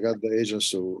 they got the agents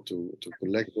to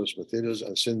collect those materials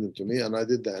and send them to me, and I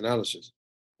did the analysis.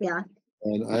 Yeah.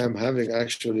 And I am having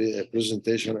actually a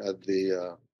presentation at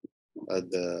the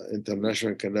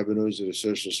International Cannabinoids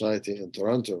Research Society in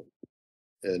Toronto,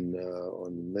 on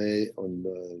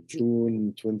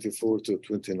June 24 to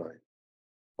 29,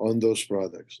 on those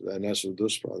products, the analysis of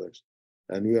those products,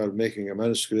 and we are making a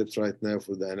manuscript right now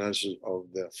for the analysis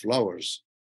of the flowers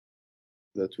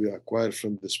that we acquire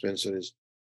from dispensaries,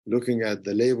 looking at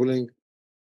the labeling,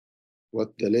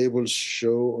 what the labels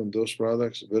show on those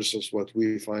products versus what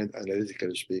we find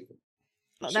analytically speaking.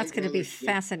 Well, that's going to be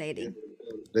fascinating.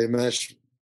 They match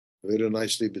very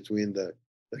nicely between the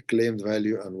claimed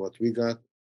value and what we got,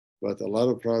 but a lot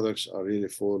of products are really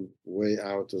fall way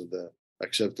out of the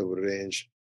acceptable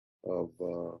range of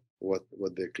what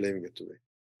they're claiming it to be.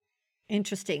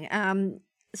 Interesting.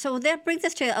 So that brings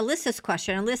us to Alyssa's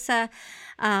question. Alyssa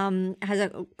has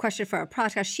a question for our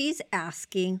podcast. She's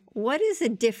asking, what is the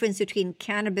difference between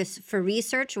cannabis for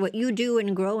research, what you do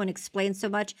and grow and explain so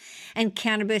much, and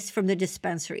cannabis from the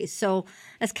dispensaries? So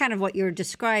that's kind of what you're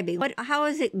describing. How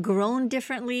is it grown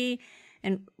differently?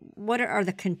 And what are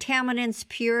the contaminants,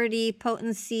 purity,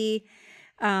 potency?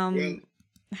 How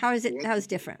is it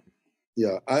different?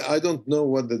 Yeah, I don't know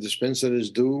what the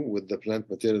dispensaries do with the plant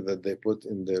material that they put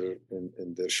in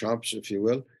their shops, if you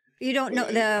will. You don't know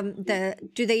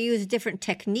do they use different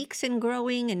techniques in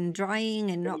growing and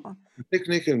drying and all?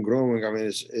 Technique in growing, I mean,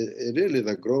 it's really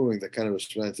the growing the cannabis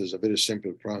plant is a very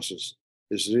simple process.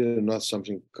 It's really not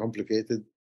something complicated.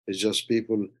 It's just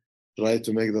people try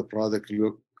to make the product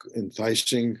look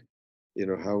enticing. You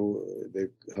know how they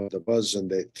have the buzz and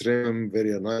they trim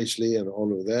very nicely and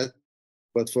all of that.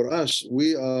 But for us,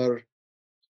 we are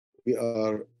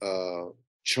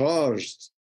charged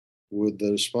with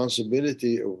the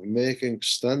responsibility of making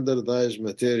standardized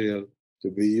material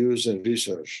to be used in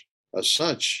research. As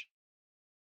such,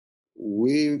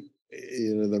 the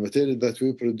material that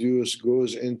we produce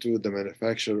goes into the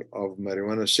manufacture of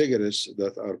marijuana cigarettes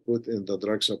that are put in the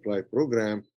drug supply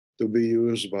program to be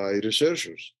used by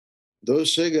researchers.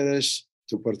 Those cigarettes,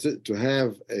 to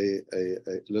have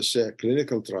let's say a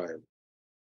clinical trial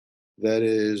that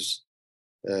is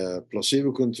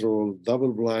placebo-controlled,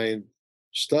 double-blind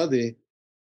study,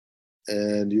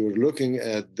 and you're looking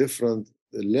at different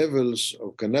levels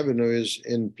of cannabinoids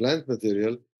in plant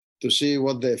material to see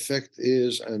what the effect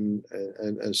is and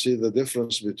see the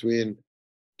difference between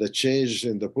the change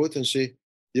in the potency.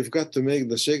 You've got to make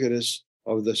the cigarettes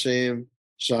of the same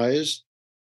size,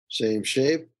 same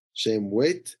shape, same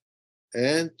weight,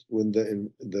 and when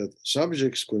the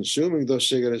subjects consuming those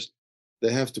cigarettes,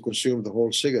 they have to consume the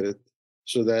whole cigarette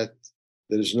so that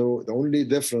the only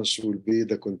difference will be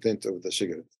the content of the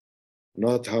cigarette,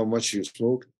 not how much you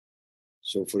smoke.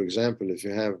 So for example, if you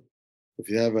have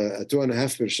a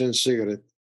 2.5% cigarette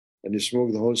and you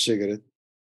smoke the whole cigarette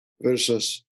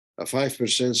versus a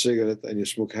 5% cigarette and you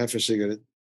smoke half a cigarette,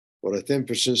 or a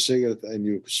 10% cigarette and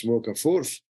you smoke a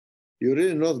fourth, you're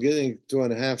really not getting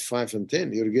 2.5, 5, and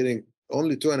 10. You're getting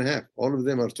only 2.5. All of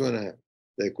them are 2.5,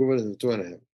 the equivalent of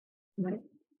 2.5. Right.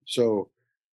 So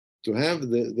to have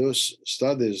those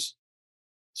studies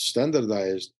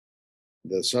standardized,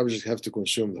 the subjects have to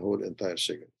consume the whole entire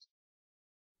cigarette.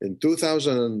 In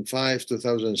 2005,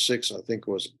 2006, I think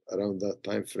was around that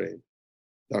time frame,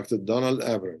 Dr. Donald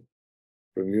Abram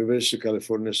from University of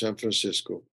California, San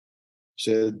Francisco,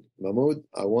 said, Mahmoud,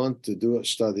 I want to do a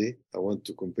study. I want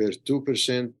to compare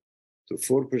 2% to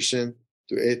 4%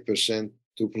 to 8%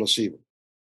 to placebo.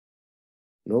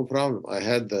 No problem. I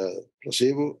had the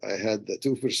placebo, I had the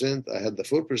 2%, I had the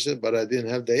 4%, but I didn't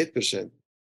have the 8%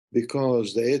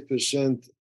 because the 8%,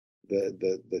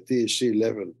 the THC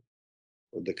level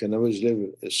or the cannabis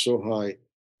level is so high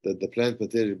that the plant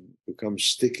material becomes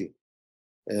sticky.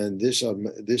 And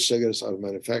these cigarettes are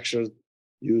manufactured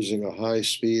using a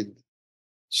high-speed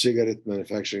cigarette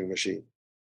manufacturing machine.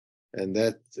 And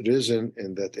that resin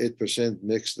and that 8%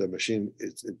 makes the machine,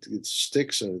 it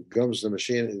sticks and it gums the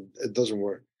machine, it doesn't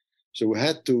work. So we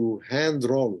had to hand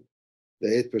roll the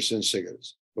 8%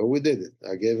 cigarettes, but we did it.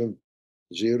 I gave him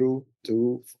 0,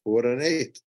 2, 4, and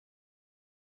 8.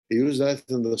 He used that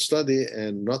in the study,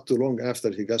 and not too long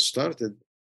after he got started,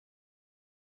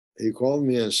 he called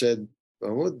me and said,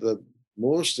 Mahmoud, the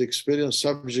most experienced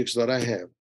subjects that I have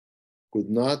could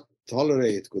not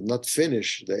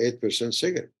finish the 8%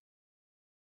 cigarette.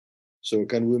 So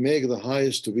can we make the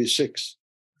highest to be 6?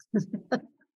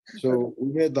 So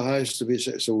we made the highest to be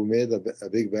 6. So we made a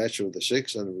big batch of the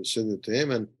 6 and we sent it to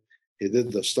him, and he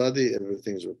did the study.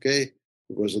 Everything's okay.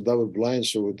 It was a double blind,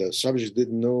 so the subject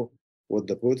didn't know what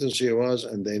the potency was,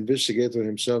 and the investigator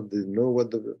himself didn't know what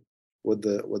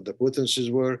the potencies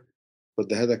were. But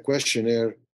they had a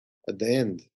questionnaire at the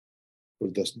end for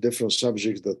the different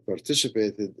subjects that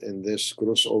participated in this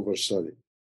crossover study.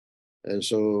 And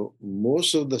so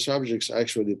most of the subjects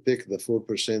actually picked the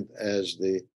 4% as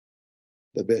the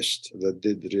best, that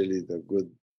did really the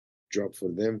good job for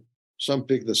them. Some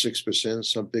picked the 6%,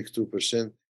 some picked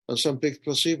 2%, and some picked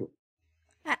placebo.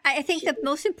 I think the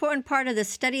most important part of the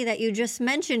study that you just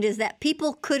mentioned is that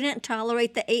people couldn't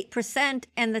tolerate the 8%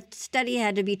 and the study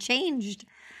had to be changed.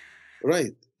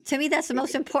 Right. To me, that's the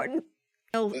most important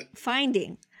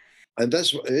finding. And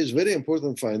it's very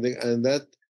important finding, and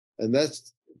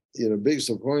that's begs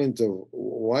the point of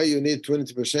why you need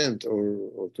 20%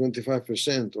 or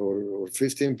 25% or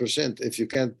 15% if you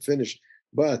can't finish.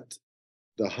 But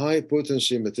the high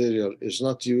potency material is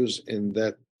not used in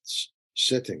that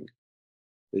setting.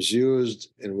 is used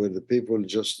in where the people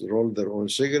just roll their own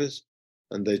cigarettes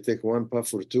and they take one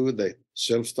puff or two, they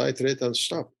self-titrate and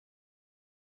stop.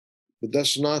 But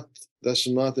that's not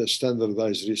a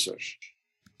standardized research.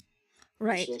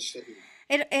 Right.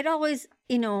 It always,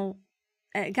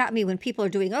 it got me when people are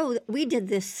doing, oh, we did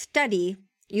this study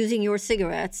using your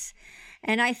cigarettes.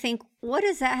 And I think, what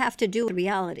does that have to do with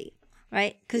reality,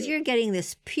 right? Because you're getting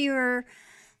this pure,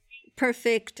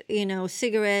 perfect,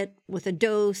 cigarette with a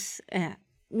dose,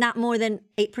 not more than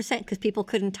 8% because people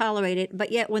couldn't tolerate it.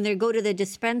 But yet when they go to the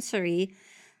dispensary,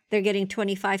 they're getting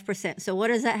 25%. So what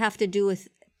does that have to do with,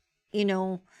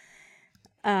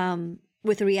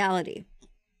 with reality?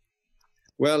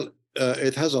 Well,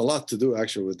 it has a lot to do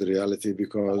actually with the reality,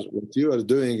 because what you are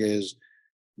doing is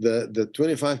the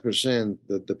 25%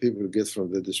 that the people get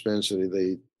from the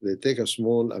dispensary, they take a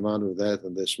small amount of that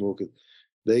and they smoke it.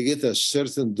 They get a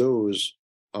certain dose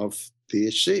of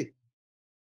THC.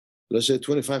 Let's say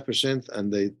 25%,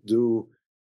 and they do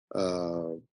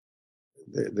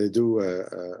they do a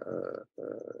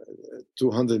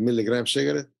 200 milligram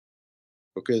cigarette.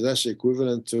 Okay, that's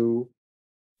equivalent to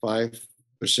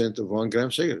 5% of 1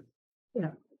 gram cigarette.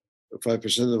 Yeah.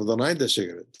 5% of the NIDA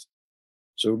cigarette.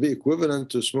 So it would be equivalent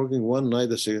to smoking 1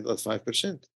 NIDA cigarette at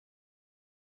 5%.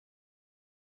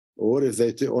 Or if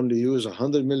they only use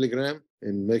 100 milligram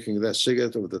in making that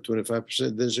cigarette of the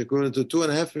 25%, then it's equivalent to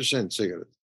 2.5% cigarette.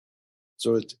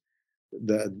 So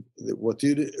what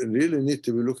you really need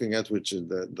to be looking at, which is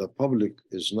the public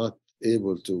is not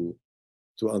able to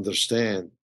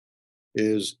understand,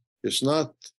 is it's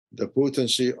not the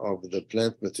potency of the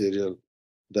plant material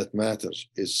that matters.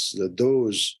 It's the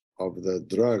dose of the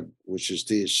drug, which is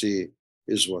THC,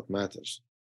 is what matters.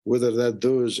 Whether that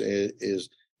dose is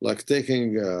like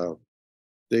taking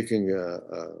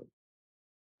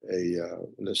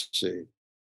let's say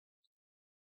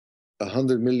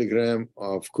 100 milligram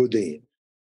of codeine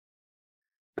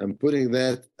and putting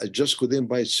that just codeine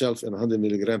by itself in 100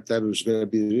 milligram tablet is going to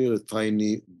be really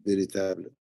tiny, bitty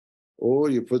tablet.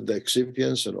 Or you put the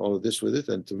excipients and all of this with it,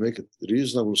 and to make it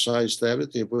reasonable size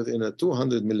tablet, you put in a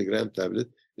 200 milligram tablet,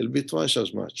 it'll be twice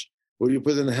as much. Or you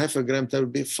put in a half a gram tablet,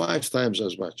 it'll be 5 times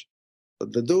as much.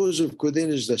 But the dose of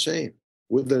codeine is the same,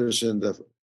 whether it's in the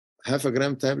half a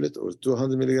gram tablet or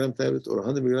 200 milligram tablet or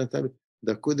 100 milligram tablet,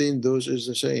 the codeine dose is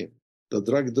the same. The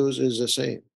drug dose is the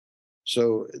same.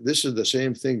 So this is the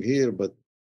same thing here, but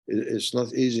it's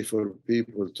not easy for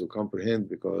people to comprehend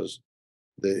because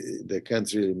they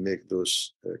can't really make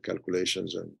those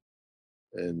calculations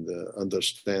and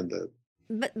understand that.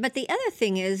 But the other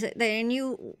thing is that, and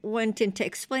you went into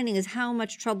explaining, is how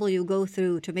much trouble you go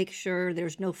through to make sure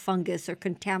there's no fungus or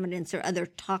contaminants or other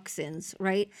toxins,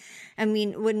 right? I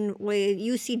mean, when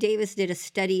UC Davis did a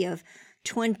study of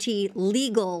 20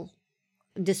 legal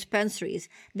dispensaries,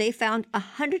 they found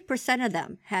 100% of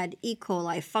them had E.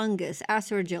 coli, fungus,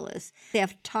 aspergillus. They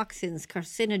have toxins,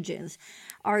 carcinogens.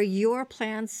 Are your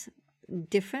plants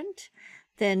different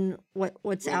than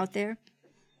what's out there?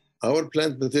 Our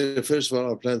plant material, first of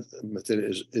all, our plant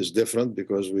material is different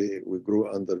because we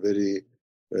grow under very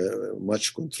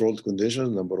much controlled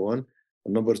conditions, number one.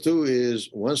 And number two is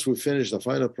once we finish the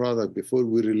final product, before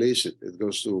we release it, it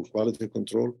goes to quality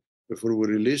control. Before we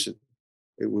release it,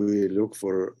 we look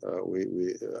for,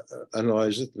 we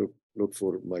analyze it, look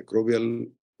for microbial,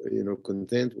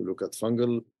 content. We look at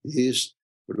fungal yeast.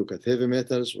 We look at heavy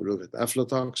metals. We look at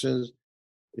aflatoxins.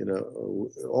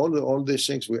 All these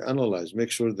things we analyze,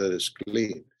 make sure that it's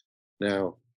clean.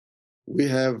 Now, we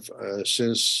have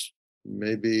since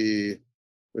maybe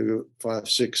 5,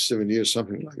 6, 7 years,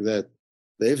 something like that,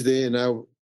 the FDA now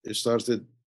started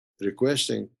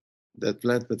requesting that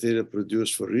plant material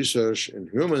produced for research in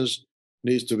humans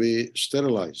needs to be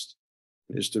sterilized,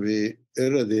 needs to be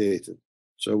irradiated.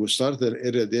 So we started an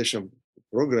irradiation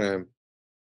program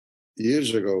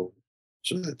years ago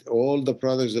so that all the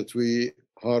products that we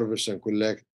harvest and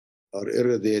collect are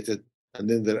irradiated, and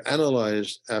then they're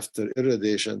analyzed after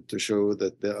irradiation to show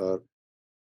that they are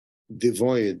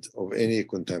devoid of any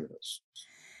contaminants.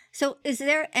 So is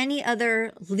there any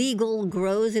other legal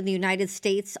grows in the United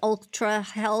States, Ultra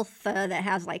Health, that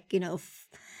has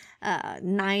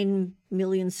 9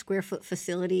 million square foot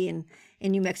facility in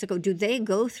New Mexico? Do they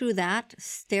go through that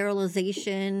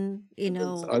sterilization,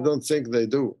 I don't think they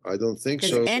do. I don't think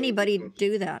so. Does anybody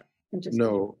do that?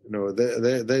 No,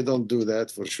 they don't do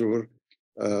that for sure.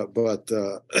 But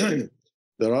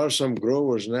there are some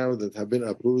growers now that have been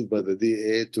approved by the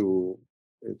DEA to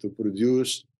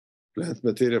produce plant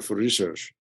material for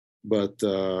research, but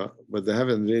they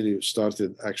haven't really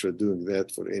started actually doing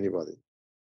that for anybody.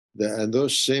 And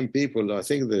those same people, I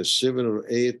think there's 7 or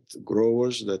 8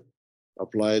 growers that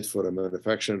applied for a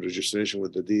manufacturing registration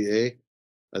with the DEA,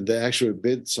 and they actually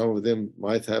bid. Some of them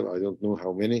might have, I don't know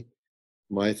how many,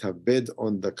 might have bid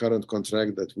on the current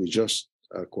contract that we just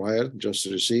acquired, just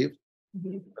received.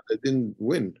 But they didn't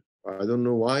win. I don't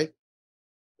know why,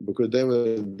 because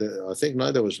I think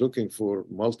NIDA was looking for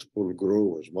multiple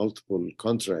growers, multiple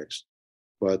contracts,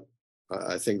 but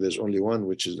I think there's only one,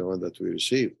 which is the one that we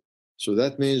received. So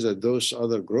that means that those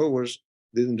other growers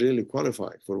didn't really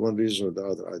qualify for one reason or the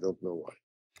other. I don't know why.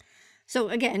 So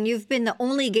again, you've been the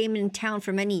only game in town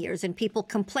for many years, and people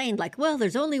complained like, well,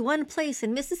 there's only one place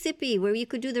in Mississippi where you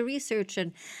could do the research.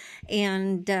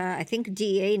 And I think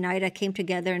DEA, NIDA came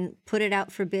together and put it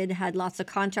out for bid, had lots of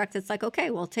contracts. It's like, okay,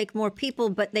 we'll take more people,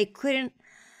 but they couldn't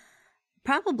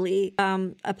probably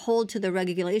uphold to the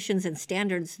regulations and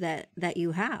standards that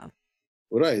you have.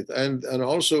 Right. And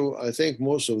also, I think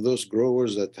most of those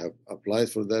growers that have applied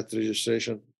for that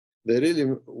registration, they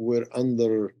really were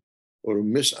under or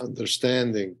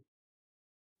misunderstanding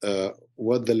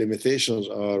what the limitations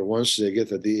are once they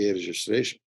get a DEA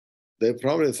registration. They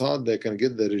probably thought they can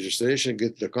get the registration,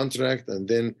 get the contract, and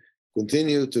then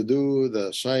continue to do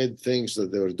the side things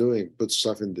that they were doing, put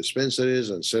stuff in dispensaries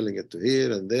and selling it to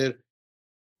here and there.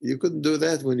 You couldn't do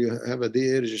that when you have a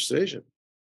DEA registration.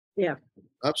 Yeah.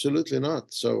 Absolutely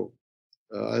not. So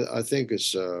I think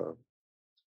it's not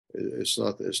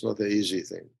an easy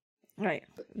thing. Right.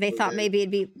 They thought maybe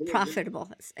it'd be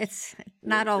profitable. It's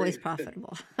not always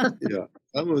profitable. Yeah.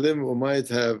 Some of them might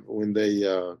have, when they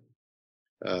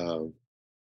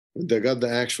got the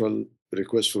actual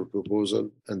request for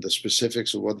proposal and the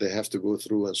specifics of what they have to go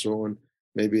through and so on,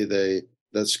 maybe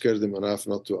that scared them enough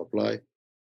not to apply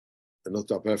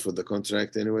for the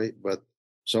contract anyway. But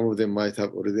some of them might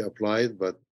have already applied,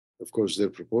 but of course their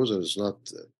proposal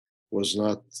was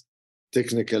not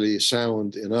technically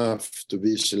sound enough to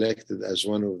be selected as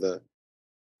one of the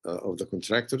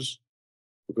contractors,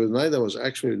 because NIDA was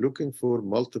actually looking for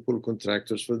multiple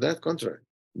contractors for that contract,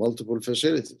 multiple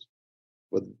facilities.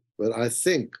 But I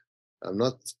think, I'm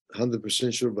not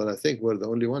 100% sure, but I think we're the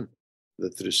only one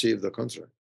that received the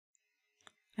contract.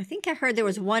 I think I heard there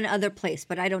was one other place,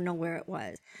 but I don't know where it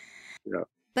was. Yeah.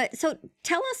 But so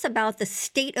tell us about the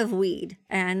state of weed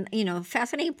and,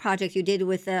 fascinating project you did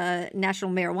with the National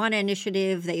Marijuana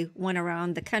Initiative. They went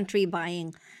around the country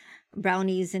buying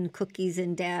brownies and cookies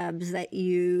and dabs that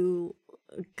you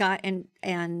got and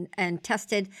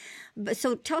tested. But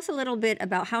so tell us a little bit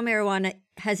about how marijuana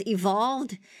has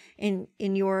evolved in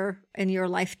your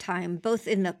lifetime, both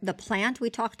in the plant we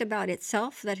talked about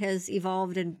itself that has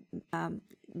evolved and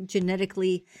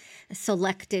genetically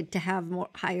selected to have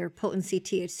higher potency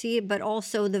THC, but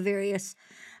also the various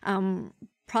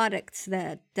products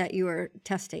that you are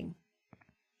testing.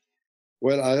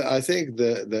 Well, I think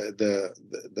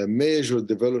the major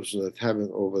developments that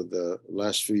happened over the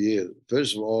last few years,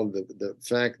 first of all, the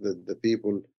fact that the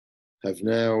people have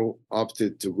now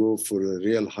opted to go for a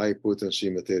real high potency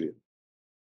material.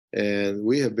 And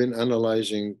we have been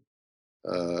analyzing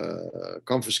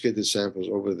confiscated samples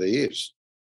over the years,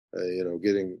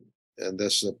 and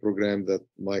that's a program that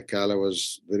Mike Calla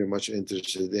was very much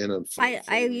interested in. And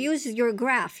I use your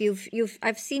graph.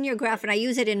 I've seen your graph, and I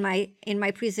use it in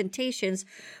my presentations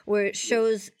where it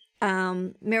shows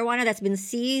marijuana that's been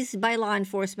seized by law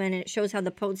enforcement, and it shows how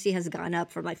the potency has gone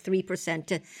up from like 3%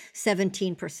 to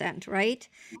 17%, right?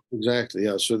 Exactly,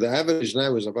 yeah. So the average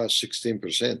now is about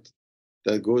 16%.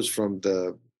 That goes from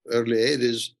the early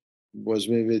 80s, was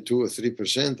maybe 2 or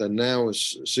 3%, and now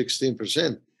it's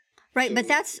 16%. Right, so, but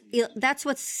that's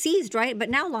what's seized, right? But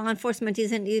now law enforcement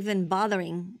isn't even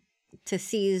bothering to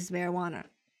seize marijuana.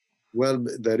 Well,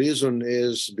 the reason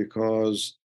is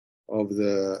because of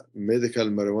the medical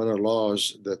marijuana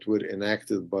laws that were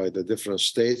enacted by the different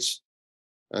states,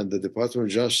 and the Department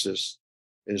of Justice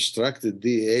instructed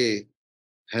DEA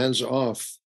hands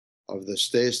off of the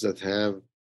states that have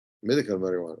medical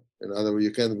marijuana. In other words,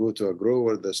 you can't go to a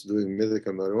grower that's doing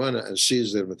medical marijuana and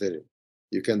seize their material.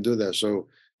 You can do that. So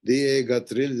DEA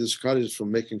got really discouraged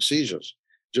from making seizures.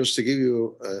 Just to give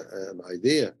you an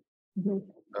idea,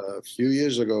 a few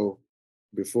years ago,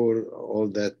 before all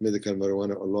that medical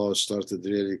marijuana law started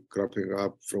really cropping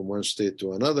up from one state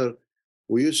to another,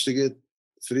 we used to get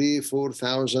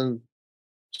 3,000-4,000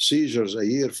 seizures a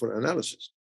year for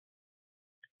analysis.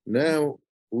 Now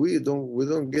we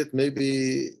don't get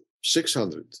maybe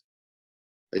 600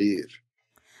 a year.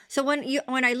 So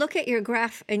when I look at your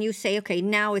graph and you say, okay,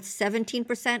 now it's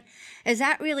 17%, is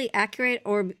that really accurate,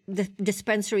 or the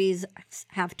dispensaries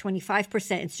have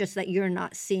 25%? It's just that you're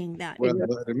not seeing that. Well,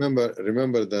 remember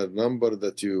the number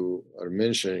that you are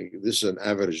mentioning. This is an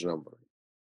average number.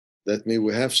 That means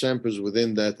we have samples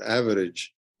within that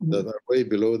average that are way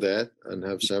below that and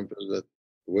have samples that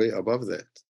way above that.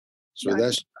 So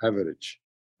that's average.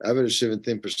 Average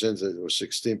 17% or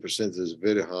 16% is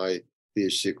very high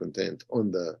THC content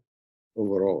on the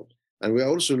overall. And we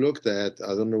also looked at,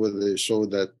 I don't know whether they saw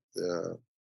that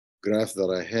graph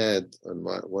that I had on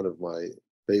one of my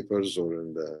papers or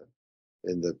in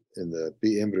the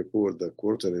PM report, the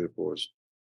quarterly reports.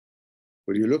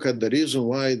 When you look at the reason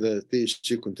why the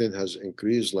THC content has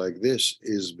increased like this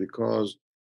is because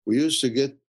we used to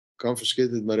get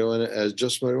confiscated marijuana as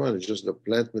just marijuana, just the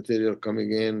plant material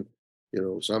coming in,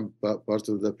 some part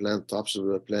of the plant, tops of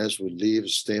the plants with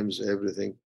leaves, stems,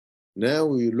 everything. Now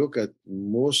we look at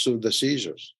most of the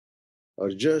seizures are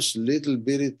just little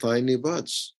bitty tiny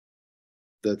buds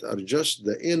that are just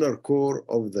the inner core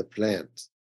of the plant.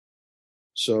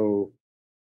 So,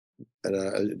 and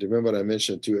I remember I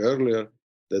mentioned to you earlier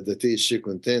that the THC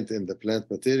content in the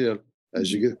plant material,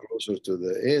 as you get closer to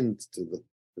the end, to the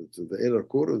inner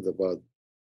core of the bud,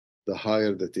 the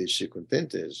higher the THC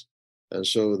content is. And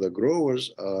so the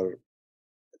growers are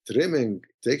taking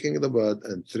the bud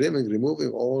and removing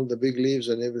all the big leaves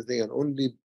and everything, and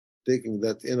only taking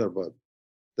that inner bud.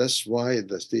 That's why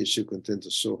the THC content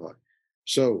is so high.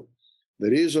 So the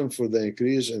reason for the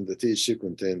increase in the THC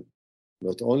content,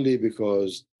 not only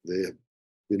because they have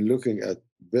been looking at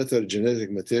better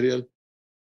genetic material,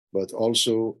 but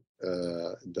also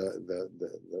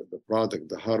the product,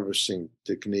 the harvesting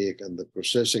technique and the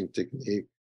processing technique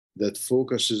that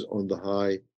focuses on the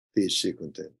high THC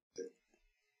content.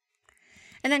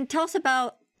 And then tell us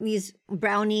about these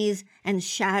brownies and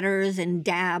shatters and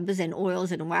dabs and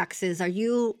oils and waxes. Are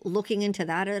you looking into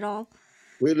that at all?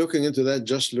 We're looking into that,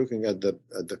 just looking at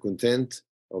the content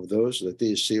of those, the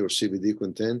THC or CBD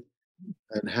content,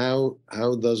 and how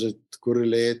does it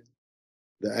correlate,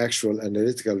 the actual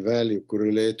analytical value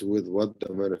correlate with what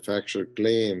the manufacturer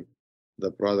claim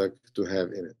the product to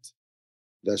have in it.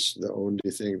 That's the only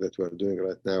thing that we're doing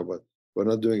right now, but we're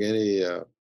not doing any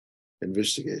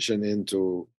investigation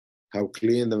into how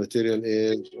clean the material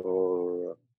is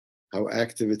or how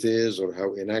active it is or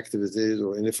how inactive it is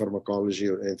or any pharmacology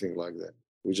or anything like that.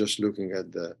 We're just looking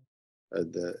at the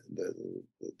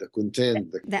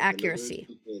content, the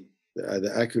accuracy,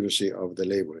 the accuracy of the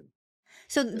labeling.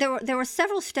 So there were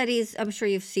several studies, I'm sure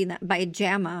you've seen that, by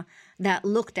JAMA that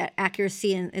looked at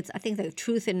accuracy, and I think the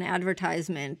truth in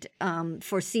advertisement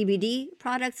for CBD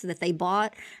products that they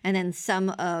bought, and then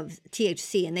some of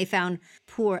THC, and they found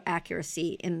poor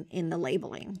accuracy in the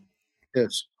labeling.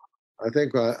 Yes, I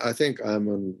think I'm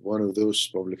on one of those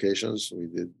publications. We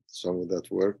did some of that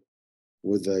work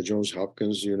with Johns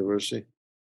Hopkins University,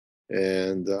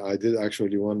 and I did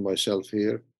actually one myself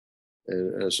here,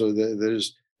 and so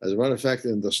there's. As a matter of fact,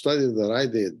 in the study that I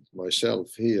did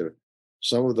myself here,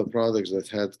 some of the products that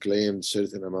had claimed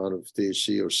certain amount of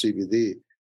THC or CBD,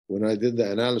 when I did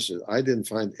the analysis, I didn't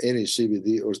find any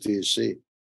CBD or THC,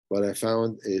 but I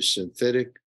found a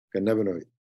synthetic cannabinoid.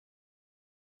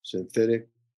 Synthetic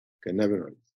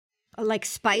cannabinoid. Like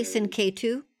spice and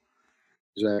K2?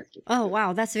 Exactly. Oh,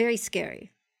 wow. That's very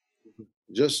scary.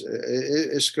 Just,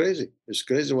 it's crazy. It's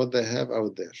crazy what they have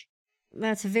out there.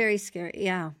 That's very scary,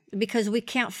 yeah, because we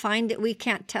can't find it. We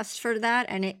can't test for that,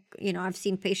 and I've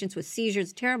seen patients with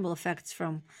seizures, terrible effects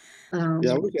from.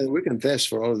 Yeah, we can test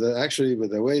for all of that. Actually,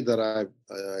 with the way that I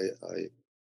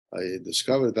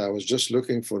discovered that, I was just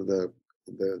looking for the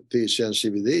THC and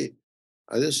CBD.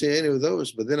 I didn't see any of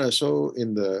those, but then I saw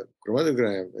in the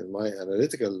chromatogram in my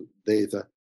analytical data,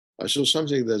 I saw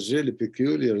something that's really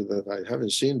peculiar that I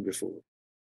haven't seen before.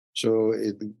 So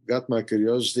it got my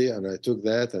curiosity, and I took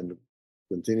that and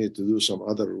continued to do some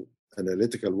other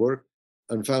analytical work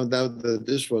and found out that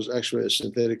this was actually a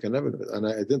synthetic cannabinoid. And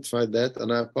I identified that,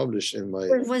 and I published in my...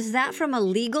 Was that from a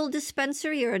legal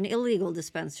dispensary or an illegal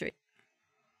dispensary?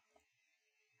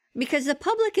 Because the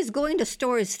public is going to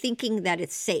stores thinking that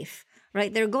it's safe,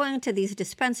 right? They're going to these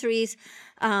dispensaries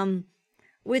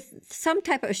with some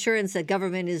type of assurance that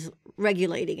government is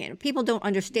regulating it. People don't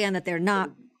understand that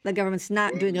the government's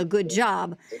not doing a good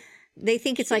job. They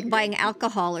think it's like buying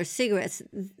alcohol or cigarettes.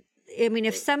 I mean,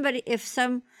 if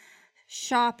some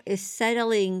shop is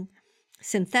selling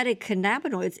synthetic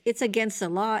cannabinoids, it's against the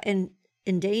law and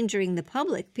endangering the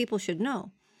public. People should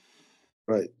know.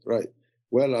 Right.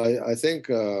 Well, I think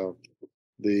the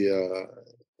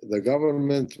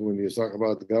government, when you talk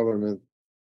about the government,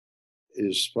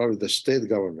 is probably the state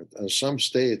government. And some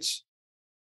states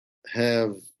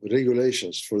have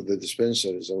regulations for the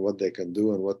dispensaries and what they can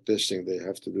do and what testing they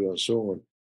have to do and so on.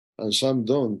 And some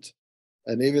don't.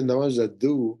 And even the ones that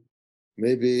do,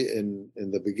 maybe in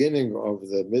the beginning of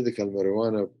the medical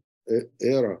marijuana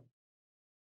era,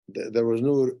 there was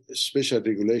no special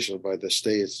regulation by the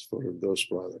states for those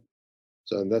products.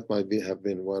 So that might have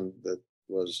been one that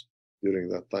was during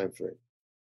that time frame.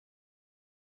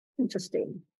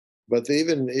 Interesting. But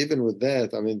even with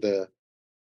that, I mean, the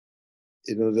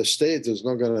state is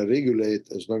not going to regulate,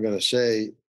 is not going to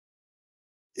say,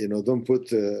 don't put,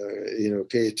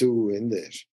 K2 in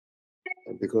there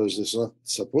because it's not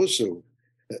supposed to.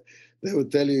 They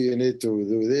would tell you need to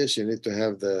do this, you need to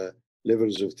have the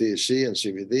levels of THC and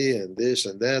CBD and this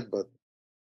and that. But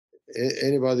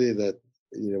anybody that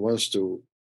wants to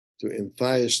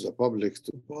entice the public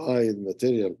to buy the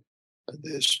material and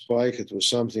they spike it with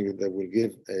something that will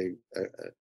give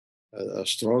a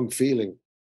strong feeling.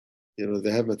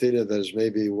 They have material that is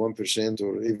maybe 1%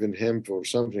 or even hemp or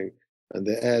something, and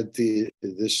they add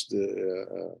this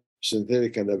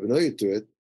synthetic cannabinoid to it,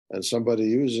 and somebody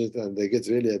uses it and they get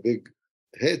really a big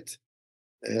hit,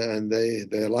 and they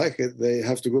like it. They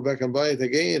have to go back and buy it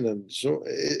again, and so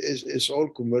it's all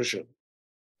commercial.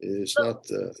 It's not.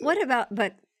 What about?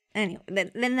 But anyway,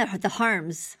 then the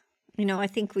harms. I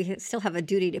think we still have a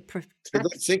duty to protect. They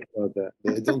don't think about that.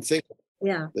 They don't think.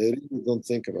 Yeah. They really don't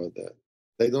think about that.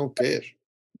 They don't care.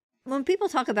 When people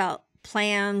talk about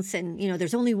plants and,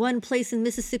 there's only one place in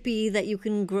Mississippi that you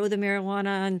can grow the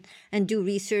marijuana and do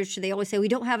research, they always say, we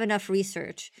don't have enough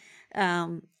research.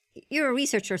 You're a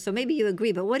researcher, so maybe you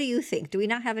agree, but what do you think? Do we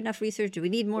not have enough research? Do we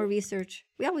need more research?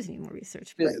 We always need more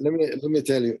research. Yeah, let me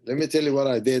tell you what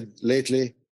I did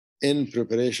lately in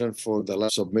preparation for the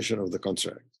last submission of the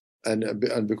contract. And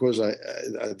because I,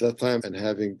 at that time, and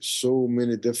having so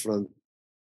many different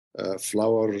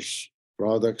flowers,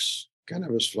 products,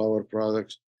 cannabis flower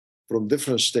products from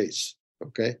different states,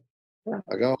 okay? Yeah.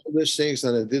 I got all these things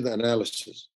and I did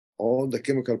analysis, all the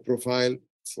chemical profile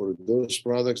for those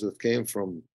products that came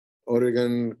from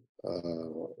Oregon,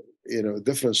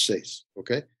 different states,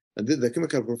 okay? And did the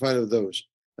chemical profile of those.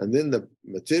 And then the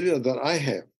material that I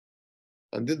have,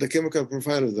 and did the chemical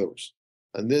profile of those.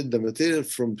 And then the material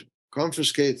from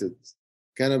confiscated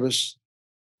cannabis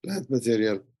plant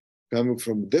material coming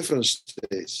from different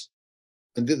states,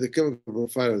 and did the chemical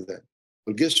profile of that.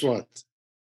 Well, guess what?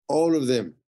 All of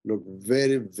them look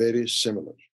very, very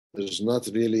similar. There's not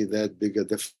really that big a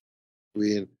difference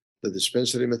between the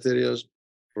dispensary materials,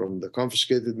 from the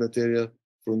confiscated material,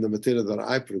 from the material that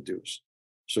I produce.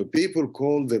 So people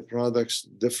call their products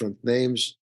different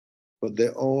names, but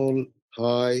they're all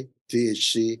high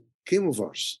THC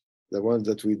chemovars, the ones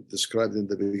that we described in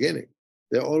the beginning.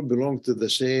 They all belong to the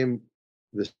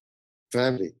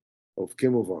family of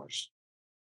chemovars.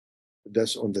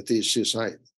 That's on the THC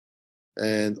side.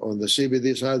 And on the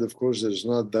CBD side, of course, there's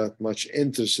not that much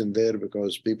interest in there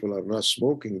because people are not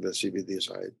smoking the CBD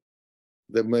side.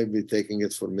 They might be taking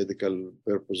it for medical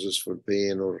purposes, for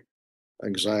pain or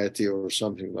anxiety or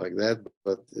something like that,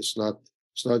 but it's not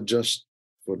just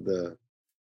for the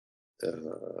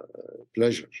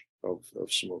pleasure of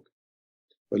smoking.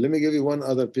 But let me give you one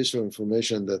other piece of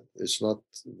information that is not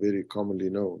very commonly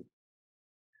known.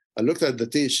 I looked at the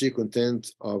THC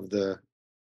content of the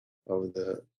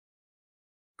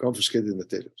confiscated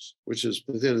materials, which is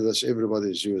material that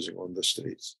everybody is using on the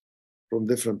streets from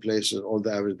different places, all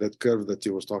the average, that curve that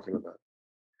you was talking about.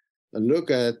 And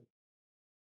look at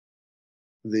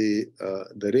the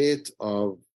rate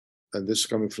of, and this is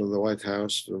coming from the White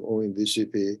House, from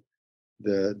ONDCP,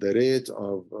 the rate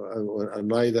of,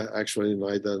 NIDA,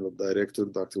 the director,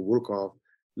 Dr. Wurkoff,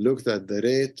 looked at the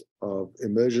rate of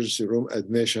emergency room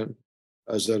admission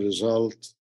as a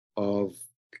result of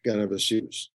cannabis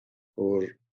use or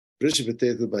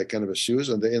precipitated by cannabis use,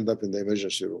 and they end up in the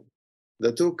emergency room.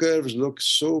 The two curves look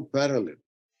so parallel.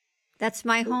 That's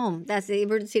my home. That's the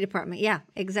emergency department. Yeah,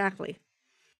 exactly.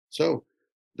 So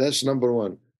that's number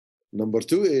one. Number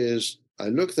two is I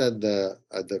looked at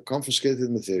the confiscated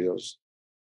materials,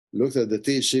 looked at the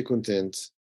THC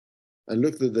content, and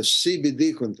looked at the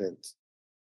CBD content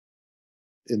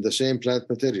in the same plant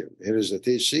material. Here is the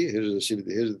THC, here is the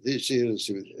CBD, here is the THC, here is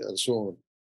the CBD, and so on.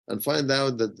 And find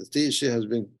out that the THC has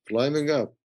been climbing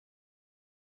up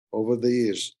over the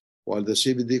years, while the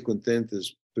CBD content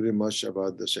is pretty much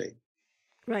about the same.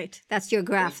 Right. That's your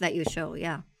graph that you show,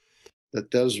 yeah. That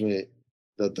tells me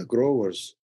that the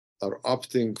growers are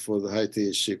opting for the high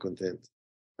THC content,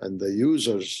 and the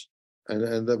users,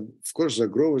 of course, the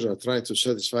growers are trying to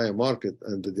satisfy a market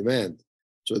and the demand.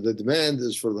 So the demand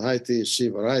is for the high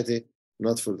THC variety,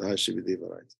 not for the high CBD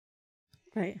variety.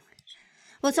 Right.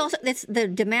 Well, it's the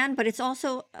demand, but it's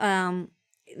also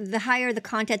the higher the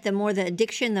content, the more the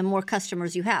addiction, the more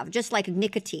customers you have. Just like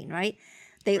nicotine, right?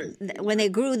 When they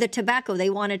grew the tobacco,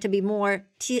 they wanted to be more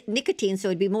nicotine, so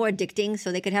it'd be more addicting,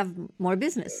 so they could have more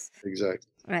business. Yeah, exactly.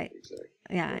 Right. Exactly.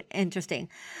 Yeah, interesting.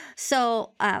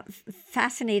 So,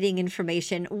 fascinating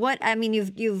information.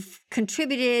 You've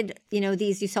contributed,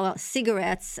 these, you sell out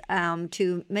cigarettes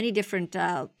to many different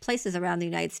places around the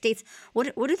United States.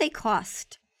 What do they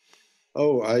cost?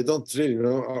 Oh, I don't really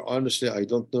know. Honestly, I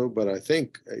don't know, but I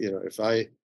think, if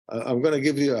I'm going to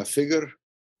give you a figure,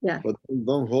 Yeah. but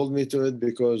don't hold me to it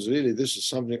because really this is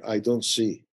something I don't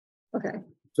see. Okay.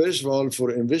 First of all,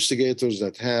 for investigators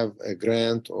that have a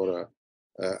grant or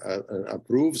an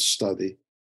approved study,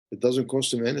 it doesn't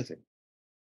cost them anything.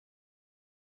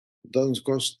 It doesn't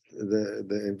cost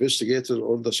the investigators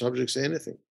or the subjects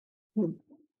anything.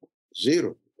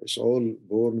 Zero. It's all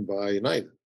borne by NIDA.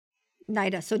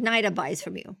 NIDA. So NIDA buys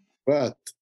from you. But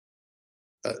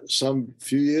some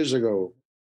few years ago,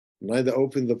 NIDA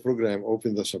opened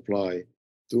the supply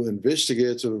to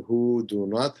investigators who do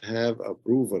not have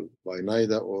approval by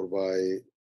NIDA or by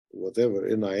whatever,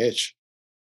 NIH,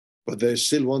 but they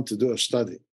still want to do a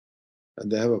study. And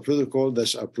they have a protocol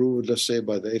that's approved, let's say,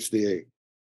 by the FDA.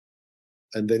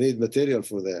 And they need material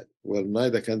for that. Well,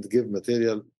 NIDA can't give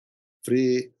material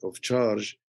free of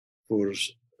charge for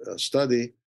a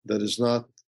study that is not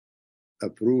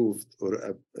approved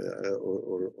or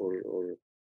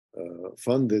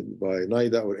funded by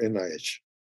NIDA or NIH.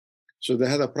 So they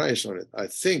had a price on it. I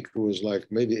think it was like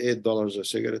maybe $8 a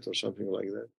cigarette or something like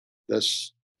that.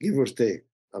 That's give or take.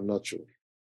 I'm not sure.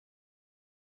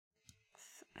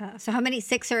 So how many?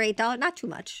 $6 or $8? Not too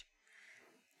much.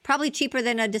 Probably cheaper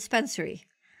than a dispensary.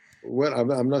 Well,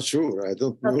 I'm not sure. I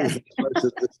don't know the price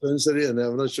of the dispensary, and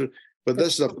I'm not sure. But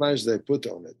that's the price they put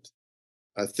on it.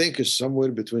 I think it's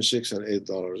somewhere between $6 and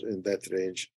 $8 in that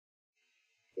range.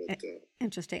 But,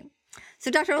 interesting.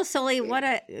 So, Dr. ElSohly, what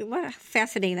a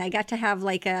fascinating! I got to have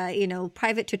like a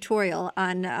private tutorial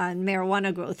on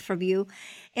marijuana growth from you,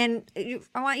 and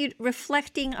I want you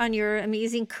reflecting on your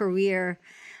amazing career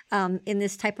in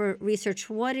this type of research.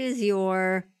 What's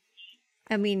your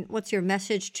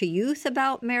message to youth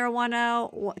about marijuana?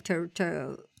 What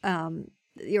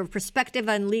your perspective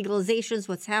on legalizations?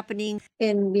 What's happening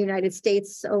in the United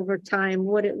States over time?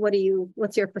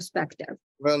 What's your perspective?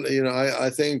 Well, I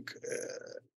think.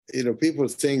 People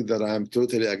think that I'm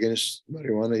totally against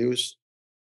marijuana use.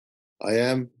 I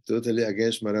am totally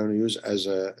against marijuana use as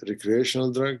a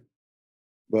recreational drug,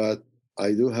 but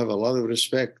I do have a lot of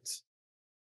respect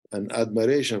and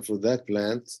admiration for that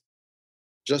plant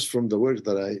just from the work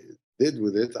that I did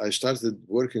with it. I started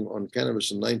working on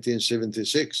cannabis in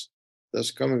 1976.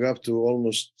 That's coming up to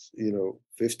almost,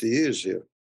 50 years here.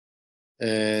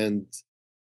 And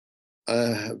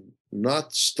I have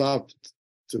not stopped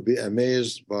to be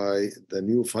amazed by the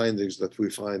new findings that we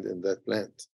find in that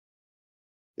plant.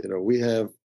 We have,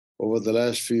 over the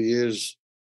last few years,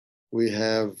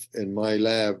 in my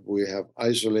lab, we have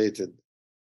isolated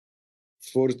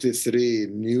 43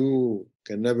 new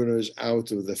cannabinoids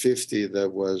out of the 50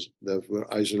 that were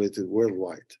isolated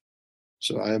worldwide.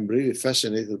 So I am really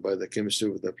fascinated by the chemistry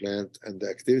of the plant and the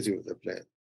activity of the plant.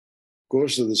 Of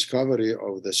course, the discovery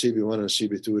of the CB1 and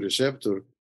CB2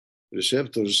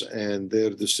 receptors and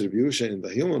their distribution in the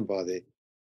human body,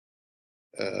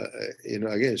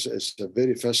 again, it's a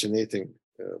very fascinating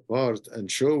part,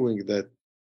 and showing that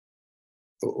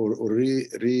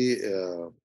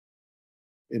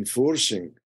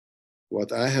enforcing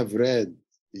what I have read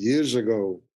years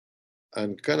ago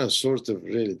and kind of sort of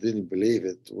really didn't believe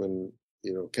it when,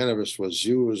 cannabis was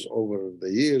used over the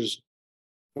years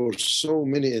for so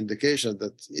many indications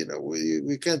that,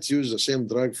 we can't use the same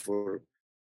drug for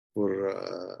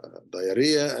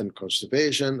diarrhea and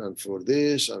constipation and for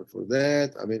this and for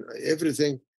that.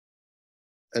 Everything.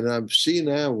 And I'm seeing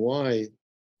now why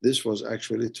this was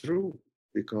actually true,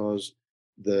 because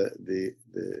the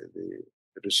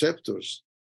receptors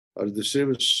are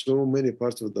distributed so many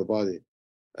parts of the body,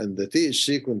 and the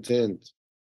THC content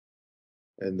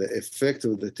and the effect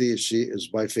of the THC is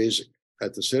biphasic.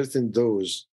 At a certain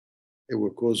dose, it will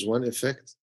cause one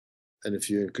effect, and if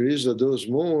you increase the dose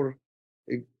more,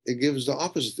 it gives the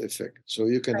opposite effect. So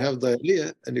you can have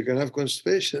diarrhea and you can have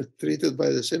constipation treated by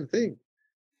the same thing.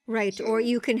 Right. So, or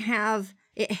you can have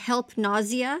it help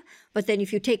nausea, but then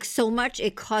if you take so much,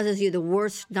 it causes you the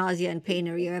worst nausea and pain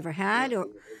you ever had. Or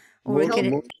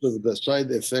most of the side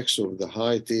effects of the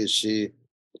high THC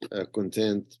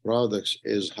content products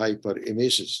is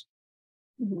hyperemesis.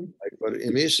 Mm-hmm.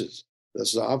 Hyperemesis.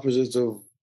 That's the opposite of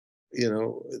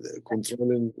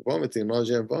controlling vomiting,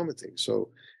 nausea and vomiting.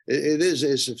 So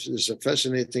it's a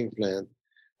fascinating plant.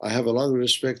 I have a lot of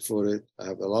respect for it. I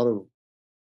have a lot of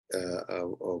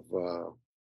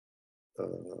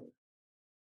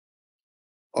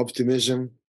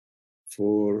optimism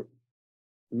for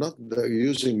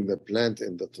using the plant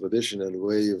in the traditional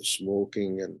way of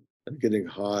smoking and getting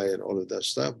high and all of that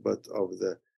stuff, but of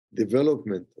the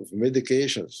development of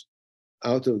medications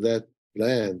out of that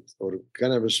plant or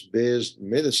cannabis-based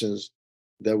medicines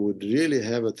that would really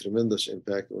have a tremendous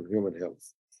impact on human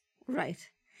health. Right.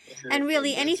 And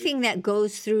really anything that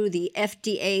goes through the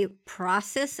FDA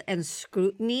process and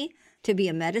scrutiny to be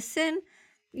a medicine,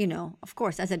 of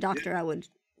course, as a doctor, I would.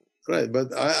 Right.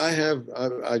 But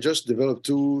I just developed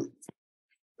two,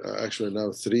 actually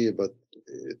now three, but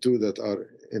two that are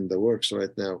in the works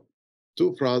right now.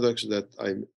 Two products that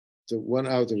one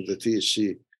out of the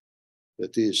THC. The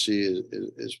THC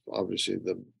is obviously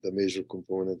the major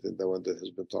component and the one that has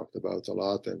been talked about a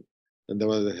lot and the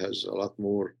one that has a lot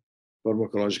more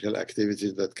pharmacological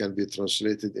activity that can be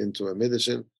translated into a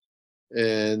medicine,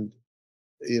 and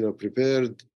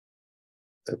prepared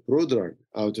a prodrug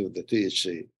out of the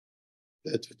THC.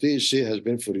 That THC has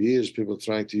been for years people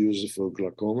trying to use it for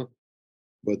glaucoma,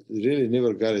 but really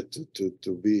never got it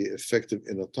to be effective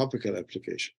in a topical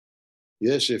application.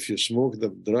 Yes, if you smoke the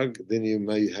drug, then you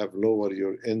may have lower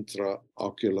your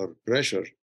intraocular pressure,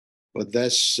 but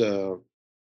that's as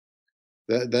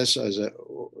a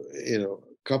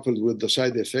coupled with the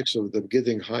side effects of the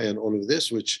getting high and all of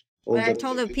this, which. What I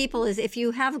told the people is, if you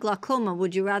have glaucoma,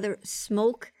 would you rather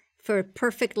smoke for a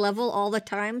perfect level all the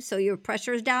time so your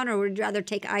pressure is down, or would you rather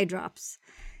take eye drops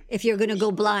if you're going to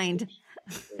go blind?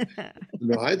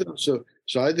 No, eye drops.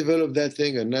 So I developed that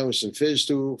thing, and now it's in phase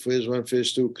 2, phase 1,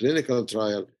 phase 2 clinical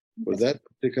trial for that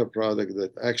particular product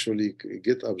that actually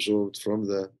get absorbed from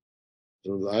the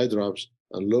eye drops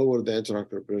and lower the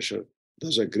intraocular pressure.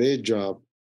 Does a great job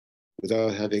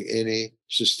without having any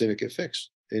systemic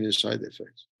effects, any side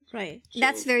effects. Right. So,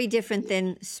 that's very different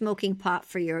than smoking pot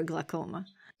for your glaucoma.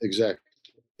 Exactly.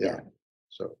 Yeah.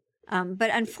 So.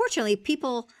 But unfortunately,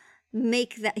 people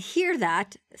hear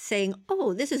that saying,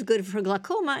 "Oh, this is good for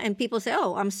glaucoma," and people say,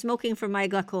 "Oh, I'm smoking for my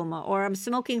glaucoma, or I'm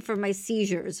smoking for my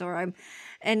seizures,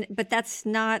 but that's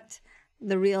not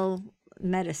the real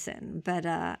medicine." But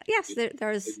yes,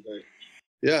 there's. Exactly.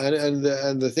 Yeah, and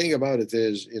the thing about it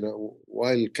is,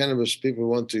 while cannabis people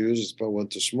want to use it, but want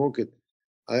to smoke it,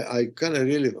 I kind of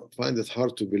really find it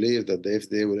hard to believe that the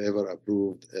FDA will ever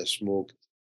approve a smoked,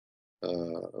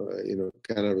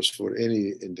 cannabis for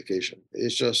any indication.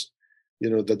 It's just,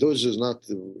 the dose is not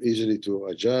easily to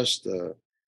adjust. All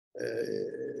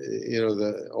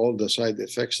the side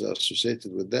effects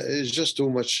associated with that is just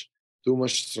too much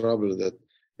trouble that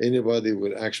any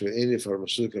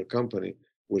pharmaceutical company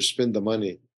will spend the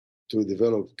money to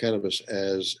develop cannabis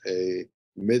as a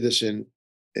medicine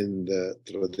in the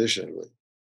traditional way.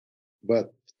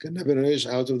 But cannabinoids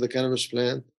out of the cannabis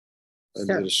plant, and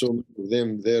there's so many of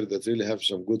them there that really have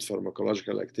some good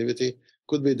pharmacological activity,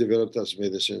 could be developed as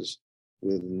medicines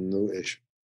with no issue.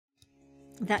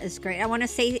 That is great. I want to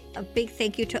say a big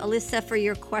thank you to Alyssa for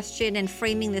your question and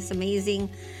framing this amazing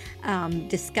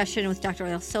discussion with Dr.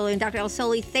 ElSohly. And Dr.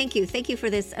 ElSohly, thank you. Thank you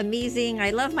for this amazing. I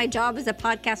love my job as a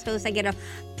podcast host. I get a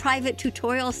private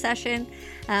tutorial session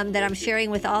that I'm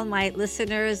sharing with all my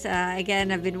listeners.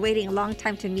 Again, I've been waiting a long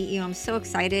time to meet you. I'm so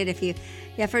excited. If you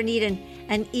ever need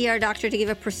an ER doctor to give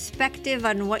a perspective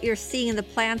on what you're seeing in the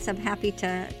plants, I'm happy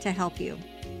to help you.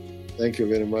 Thank you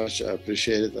very much. I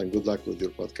appreciate it, and good luck with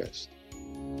your podcast.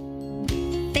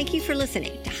 Thank you for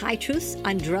listening to High Truths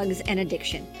on Drugs and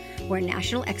Addiction, where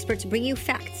national experts bring you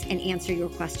facts and answer your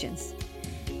questions.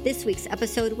 This week's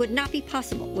episode would not be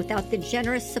possible without the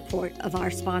generous support of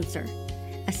our sponsor.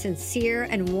 A sincere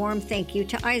and warm thank you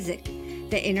to Isaac,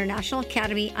 the International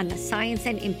Academy on the Science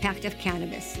and Impact of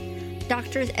Cannabis,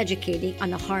 doctors educating on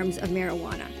the harms of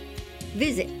marijuana.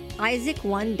 Visit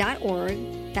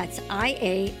isaac1.org, that's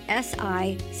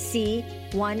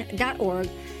IASIC1.org,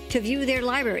 to view their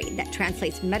library that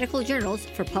translates medical journals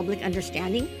for public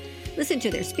understanding, listen to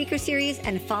their speaker series,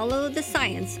 and follow the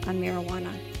science on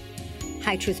marijuana.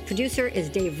 High Truth producer is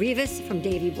Dave Rivas from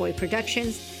Davey Boy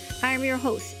Productions. I am your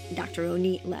host, Dr.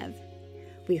 Ronit Lev.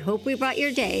 We hope we brought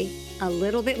your day a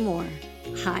little bit more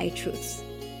High Truths.